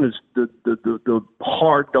turn the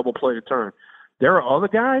hard double play to turn. There are other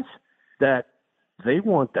guys that they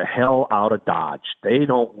want the hell out of Dodge. They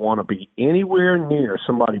don't want to be anywhere near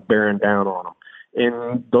somebody bearing down on them.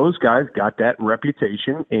 And those guys got that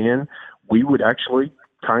reputation, and we would actually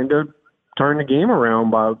kind of turn the game around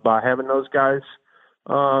by having those guys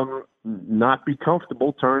not be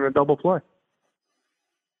comfortable turning a double play.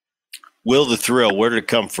 Will the Thrill, where did it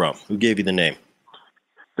come from? Who gave you the name?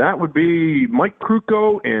 That would be Mike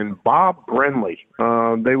Krukow and Bob Brenly.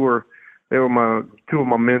 They were two of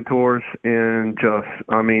my mentors, and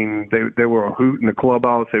they were a hoot in the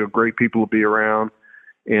clubhouse. They were great people to be around,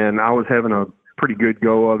 and I was having a pretty good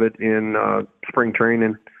go of it in spring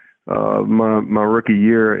training my rookie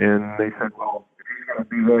year, and they said, well, if he's going to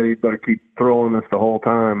do that, he better keep throwing this the whole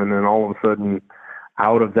time. And then all of a sudden,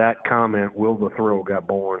 out of that comment, Will the Thrill got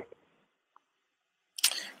born.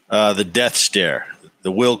 The death stare,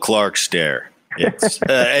 the Will Clark stare. It's,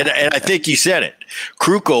 and I think you said it.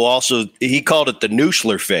 Krukow also, he called it the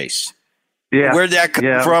Nuschler face. Yeah. Where'd that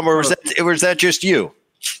come from, or was that just you?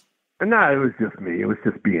 No, it was just me. It was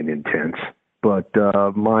just being intense. But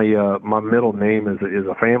my middle name is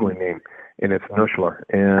a family name, and it's Nuschler.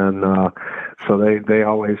 And so they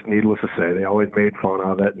always, needless to say, they always made fun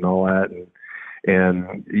of it and all that.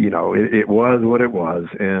 And it was what it was.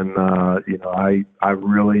 And I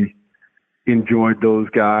really enjoyed those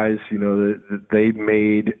guys. They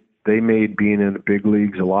made being in the big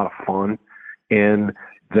leagues a lot of fun, and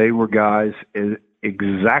they were guys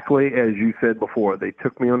exactly as you said before. They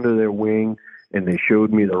took me under their wing, and they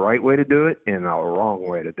showed me the right way to do it and the wrong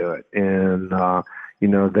way to do it. And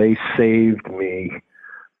they saved me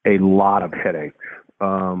a lot of headaches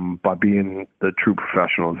by being the true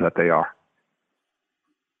professionals that they are.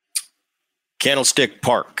 Candlestick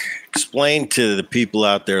Park. Explain to the people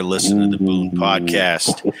out there listening to the Boone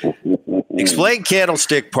podcast. Explain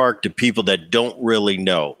Candlestick Park to people that don't really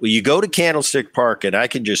know. Well, you go to Candlestick Park, and I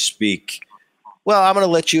can just speak. Well, I'm going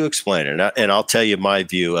to let you explain it, and I'll tell you my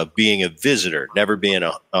view of being a visitor, never being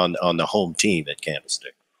on the home team at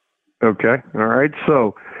Candlestick. Okay, all right.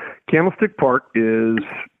 So, Candlestick Park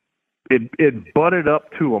it butted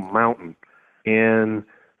up to a mountain, and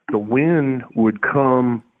the wind would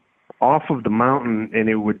come off of the mountain, and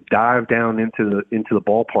it would dive down into the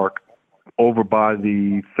ballpark over by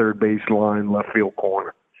the third base line, left field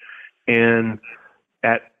corner. And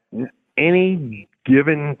at any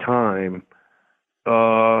given time,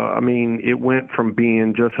 it went from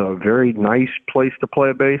being just a very nice place to play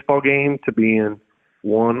a baseball game to being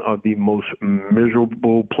one of the most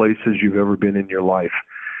miserable places you've ever been in your life.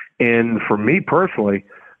 And for me personally,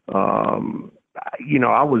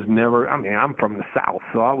 I was never, I'm from the South,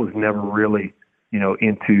 so I was never really,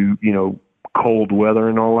 into, cold weather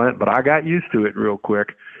and all that, but I got used to it real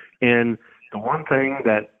quick. And the one thing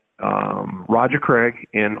that Roger Craig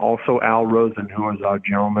and also Al Rosen, who was our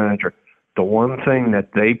general manager, the one thing that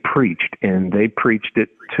they preached, and they preached it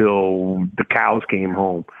till the cows came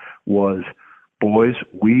home, was, boys,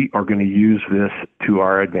 we are going to use this to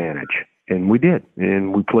our advantage. And we did.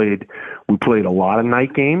 And we played a lot of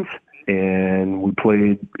night games, and we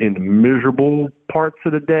played in the miserable parts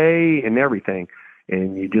of the day and everything.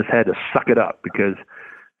 And you just had to suck it up, because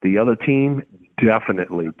The other team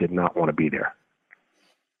definitely did not want to be there.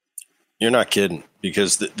 You're not kidding,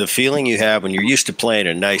 because the feeling you have when you're used to playing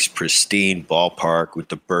a nice, pristine ballpark with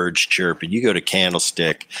the birds chirping, you go to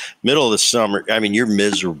Candlestick, middle of the summer, I mean, you're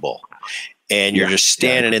miserable. And you're just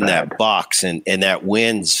standing in that box, and that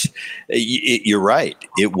wins. You're right.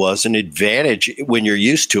 It was an advantage when you're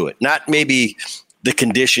used to it. Not maybe the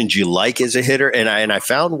conditions you like as a hitter. And I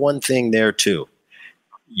found one thing there, too.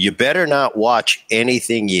 You better not watch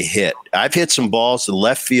anything you hit. I've hit some balls in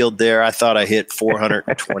left field there. I thought I hit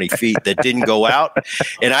 420 feet that didn't go out.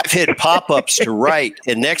 And I've hit pop-ups to right.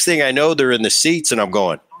 And next thing I know, they're in the seats, and I'm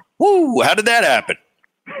going, whoo, how did that happen?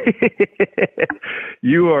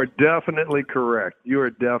 You are definitely correct. You are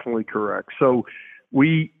definitely correct. So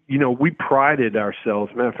we prided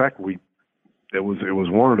ourselves. Matter of fact, it was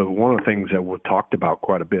one of the things that we talked about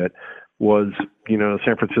quite a bit was, the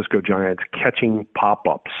San Francisco Giants catching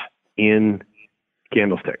pop-ups in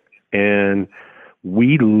Candlestick. And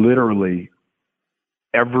we literally,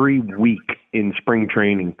 every week in spring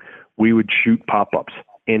training, we would shoot pop-ups.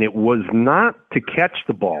 And it was not to catch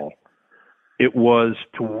the ball. It was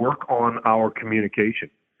to work on our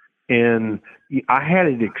communication. And I had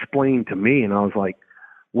it explained to me, and I was like,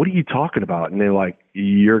 what are you talking about? And they're like,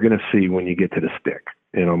 you're going to see when you get to the stick.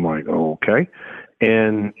 And I'm like, oh, okay.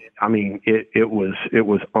 And I mean, it was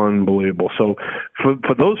unbelievable. So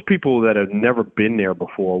for those people that have never been there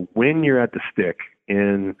before, when you're at the stick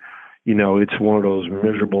and, it's one of those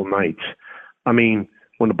miserable nights, I mean,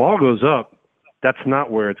 when the ball goes up, that's not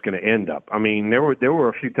where it's going to end up. I mean, there were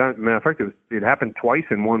a few times, matter of fact, it happened twice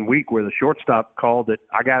in 1 week where the shortstop called it,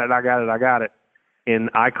 I got it. And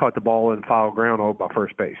I caught the ball in foul ground over by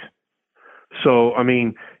first base. So, I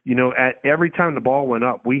mean, at every time the ball went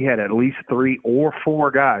up, we had at least 3 or 4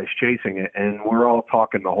 guys chasing it, and we're all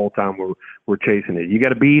talking the whole time we're chasing it. You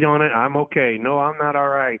got a bead on it? I'm okay. No, I'm not all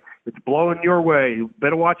right. It's blowing your way. You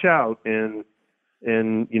better watch out. And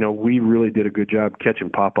we really did a good job catching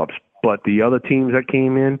pop-ups. But the other teams that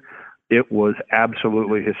came in, it was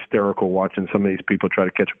absolutely hysterical watching some of these people try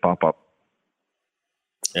to catch a pop-up.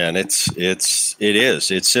 And it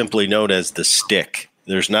is. It's simply known as the stick.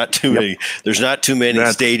 There's not too many. There's not too many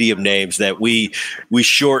stadium names that we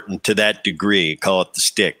shorten to that degree. Call it the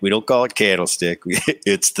stick. We don't call it Candlestick.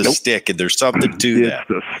 It's the stick, and there's something to that. It's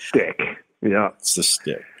the stick. Yeah, it's the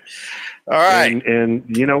stick. All right. And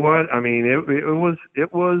you know what? I mean, it was.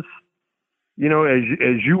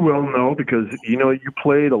 As you well know, because you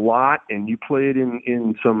played a lot and you played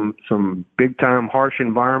in some big time harsh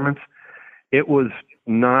environments. It was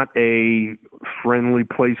not a friendly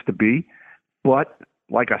place to be, but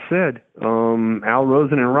like I said, Al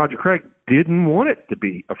Rosen and Roger Craig didn't want it to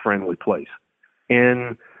be a friendly place.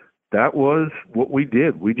 And that was what we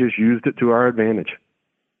did. We just used it to our advantage.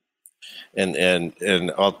 And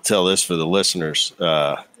I'll tell this for the listeners,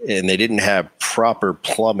 and they didn't have proper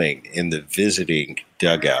plumbing in the visiting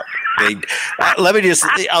dugout. I'll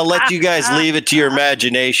let you guys leave it to your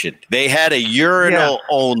imagination. They had a urinal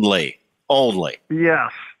only.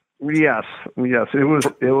 Yes.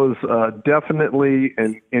 It was definitely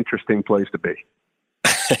an interesting place to be.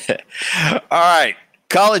 All right.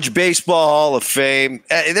 College Baseball Hall of Fame.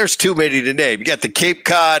 There's too many to name. You got the Cape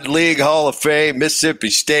Cod League Hall of Fame, Mississippi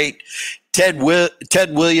State, Ted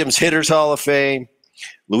Williams Hitters Hall of Fame,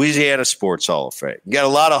 Louisiana Sports Hall of Fame. You got a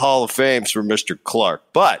lot of Hall of Fames for Mr. Clark,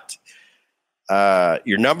 but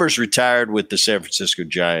your number's retired with the San Francisco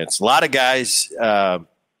Giants. A lot of guys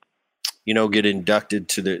get inducted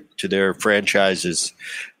to their franchise's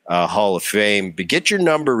Hall of Fame. But get your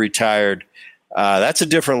number retired. That's a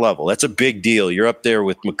different level. That's a big deal. You're up there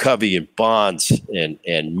with McCovey and Bonds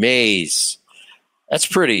and Mays. That's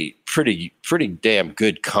pretty damn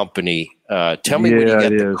good company. Tell me when you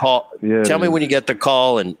get the call. Tell me when you get the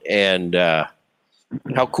call and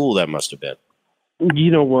how cool that must have been.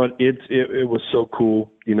 You know what? It was so cool.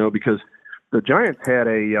 Because the Giants had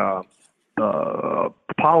a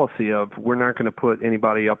policy of we're not going to put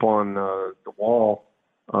anybody up on the wall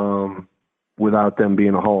without them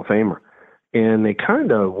being a Hall of Famer, and they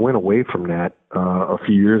kind of went away from that a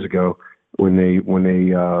few years ago when they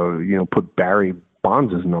put Barry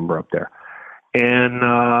Bonds' number up there, and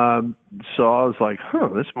so I was like,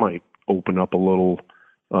 this might open up a little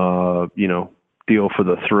deal for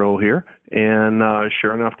the thrill here, and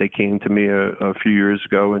sure enough, they came to me a few years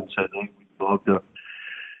ago and said, hey, we'd love to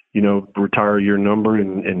retire your number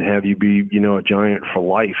and have you be, a Giant for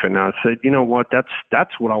life. And I said, you know what,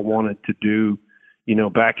 that's what I wanted to do,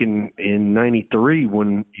 back in 93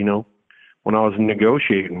 when I was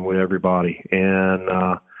negotiating with everybody. And,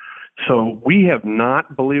 So we have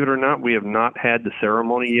not, believe it or not, we have not had the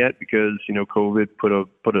ceremony yet because, COVID put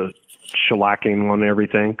a shellacking on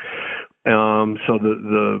everything. So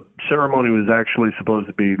the ceremony was actually supposed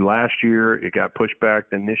to be last year. It got pushed back.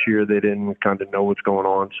 Then this year they didn't kind of know what's going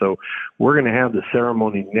on. So we're going to have the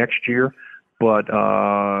ceremony next year. But,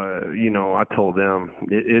 I told them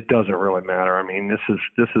it doesn't really matter. I mean, this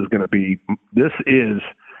is going to be,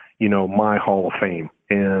 my Hall of Fame.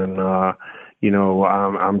 And,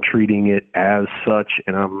 I'm treating it as such,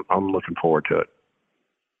 and I'm looking forward to it.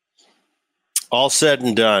 All said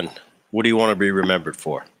and done, what do you want to be remembered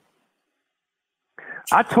for?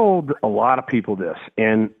 I told a lot of people this,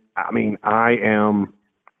 and I mean, I am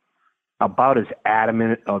about as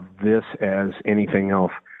adamant of this as anything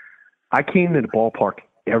else. I came to the ballpark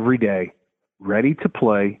every day, ready to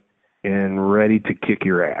play and ready to kick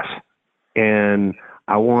your ass. And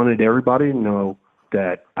I wanted everybody to know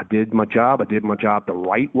that I did my job. I did my job the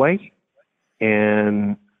right way,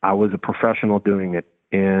 and I was a professional doing it.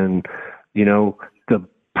 And,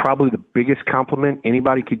 probably the biggest compliment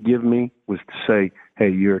anybody could give me was to say, hey,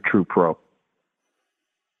 you're a true pro.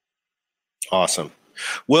 Awesome.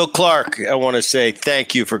 Will Clark, I want to say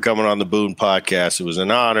thank you for coming on the Boone podcast. It was an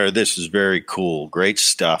honor. This is very cool. Great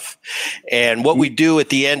stuff. And what we do at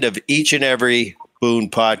the end of each and every Boone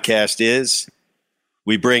podcast is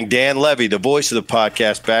we bring Dan Levy, the voice of the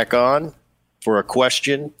podcast, back on for a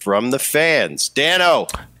question from the fans. Dano.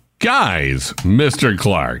 Guys, Mr.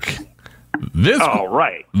 Clark.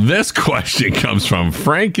 This question comes from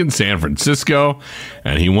Frank in San Francisco,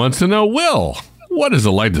 and he wants to know, Will, what is it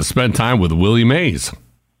like to spend time with Willie Mays?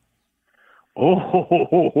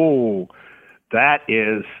 Oh, that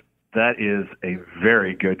is a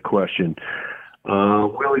very good question.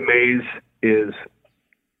 Willie Mays is,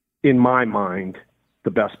 in my mind, the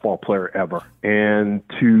best ball player ever. And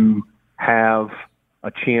to have a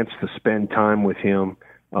chance to spend time with him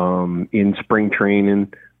in spring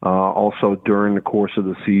training, also during the course of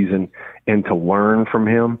the season, and to learn from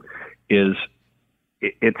him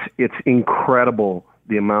it's incredible,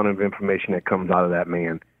 the amount of information that comes out of that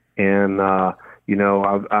man. And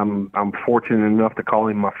I'm fortunate enough to call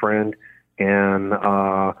him my friend, and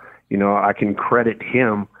I can credit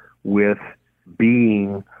him with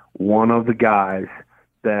being one of the guys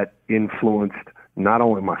that influenced not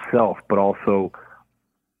only myself but also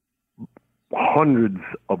hundreds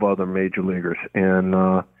of other major leaguers. And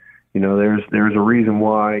there's a reason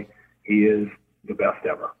why he is the best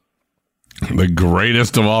ever. The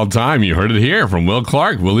greatest of all time. You heard it here from Will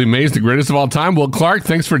Clark. Willie Mays, the greatest of all time. Will Clark,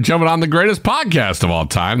 thanks for jumping on the greatest podcast of all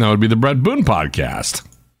time. That would be the Brett Boone podcast.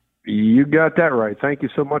 You got that right. Thank you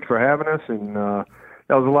so much for having us, and that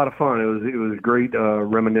was a lot of fun. It was great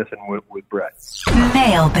reminiscing with Brett.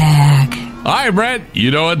 Mailbag. All right, Brett, you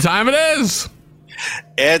know what time it is.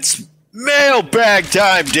 It's mailbag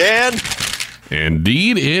time, Dan.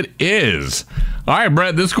 Indeed it is. All right,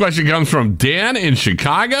 Brett, this question comes from Dan in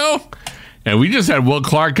Chicago. And we just had Will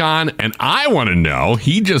Clark on, and I want to know,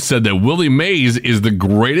 he just said that Willie Mays is the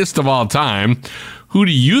greatest of all time. Who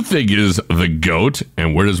do you think is the GOAT,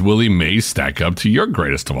 and where does Willie Mays stack up to your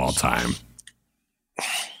greatest of all time?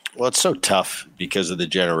 Well, it's so tough because of the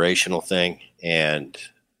generational thing, and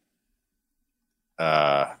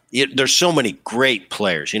there's so many great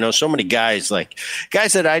players, so many guys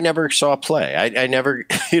that I never saw play. I never,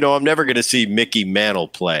 I'm never going to see Mickey Mantle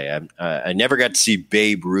play. I never got to see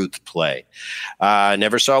Babe Ruth play. I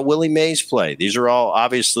never saw Willie Mays play. These are all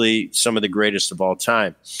obviously some of the greatest of all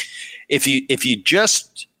time. If you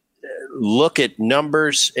just look at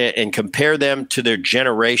numbers and compare them to their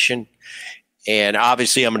generation, and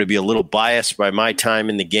obviously I'm going to be a little biased by my time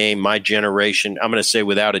in the game, my generation, I'm going to say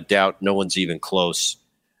without a doubt, no one's even close.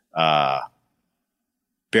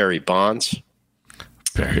 Barry Bonds.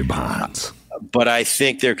 But I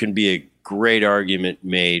think there can be a great argument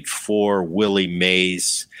made for Willie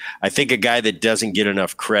Mays. I think a guy that doesn't get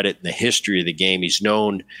enough credit in the history of the game, he's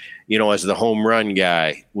known, as the home run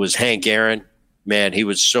guy, was Hank Aaron. Man, he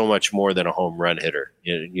was so much more than a home run hitter.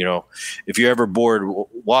 If you're ever bored,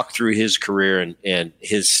 walk through his career and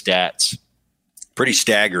his stats. Pretty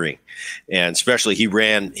staggering. And especially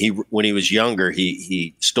when he was younger,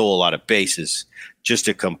 he stole a lot of bases. Just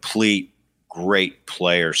a complete great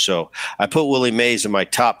player. So I put Willie Mays in my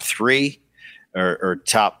top three or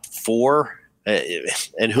top four.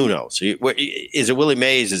 And who knows? Is it Willie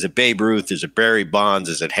Mays? Is it Babe Ruth? Is it Barry Bonds?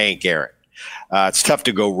 Is it Hank Aaron? It's tough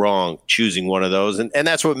to go wrong choosing one of those. And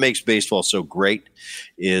that's what makes baseball so great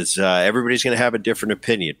is everybody's going to have a different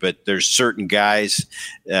opinion. But there's certain guys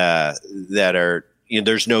that are,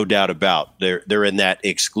 there's no doubt about they're in that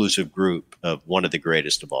exclusive group of one of the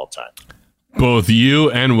greatest of all time. Both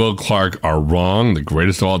you and Will Clark are wrong. The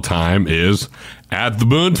greatest of all time is at the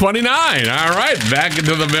Boone 29. All right, back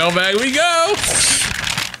into the mailbag we go.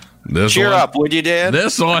 Cheer up, would you, Dan?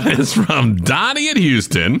 This one is from Donnie in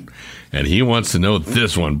Houston, and he wants to know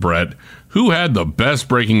this one, Brett. Who had the best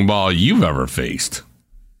breaking ball you've ever faced?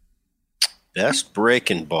 Best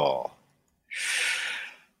breaking ball.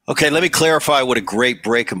 Okay, let me clarify what a great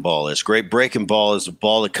breaking ball is. Great breaking ball is a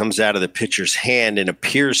ball that comes out of the pitcher's hand and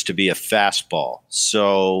appears to be a fastball.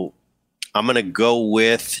 So I'm going to go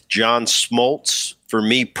with John Smoltz for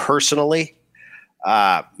me personally.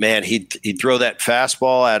 Man, he'd throw that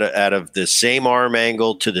fastball out of the same arm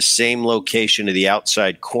angle to the same location to the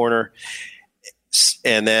outside corner.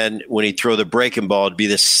 And then when he'd throw the breaking ball, it'd be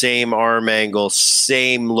the same arm angle,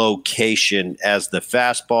 same location as the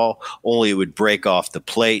fastball, only it would break off the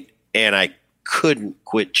plate. And I couldn't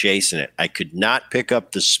quit chasing it. I could not pick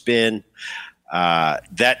up the spin.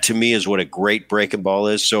 That to me is what a great breaking ball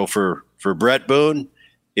is. So for Brett Boone,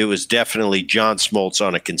 it was definitely John Smoltz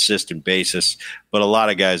on a consistent basis. But a lot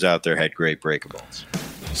of guys out there had great breaking balls.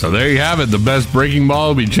 So there you have it. The best breaking ball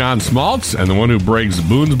will be John Smoltz, and the one who breaks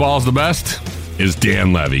Boone's balls the best is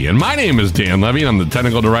Dan Levy. And my name is Dan Levy, and I'm the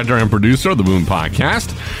technical director and producer of the Boone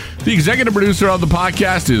Podcast. The executive producer of the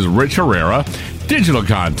podcast is Rich Herrera. Digital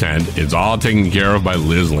content is all taken care of by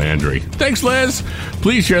Liz Landry. Thanks, Liz.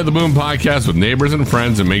 Please share the Boone Podcast with neighbors and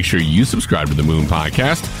friends, and make sure you subscribe to the Boone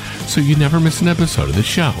Podcast so you never miss an episode of the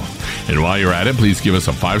show. And while you're at it, please give us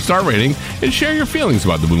a 5-star rating and share your feelings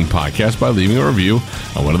about the Boone Podcast by leaving a review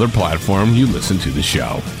on whatever platform you listen to the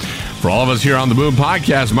show. For all of us here on the Boone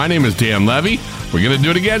Podcast, my name is Dan Levy. We're going to do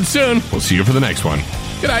it again soon. We'll see you for the next one.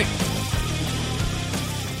 Good night.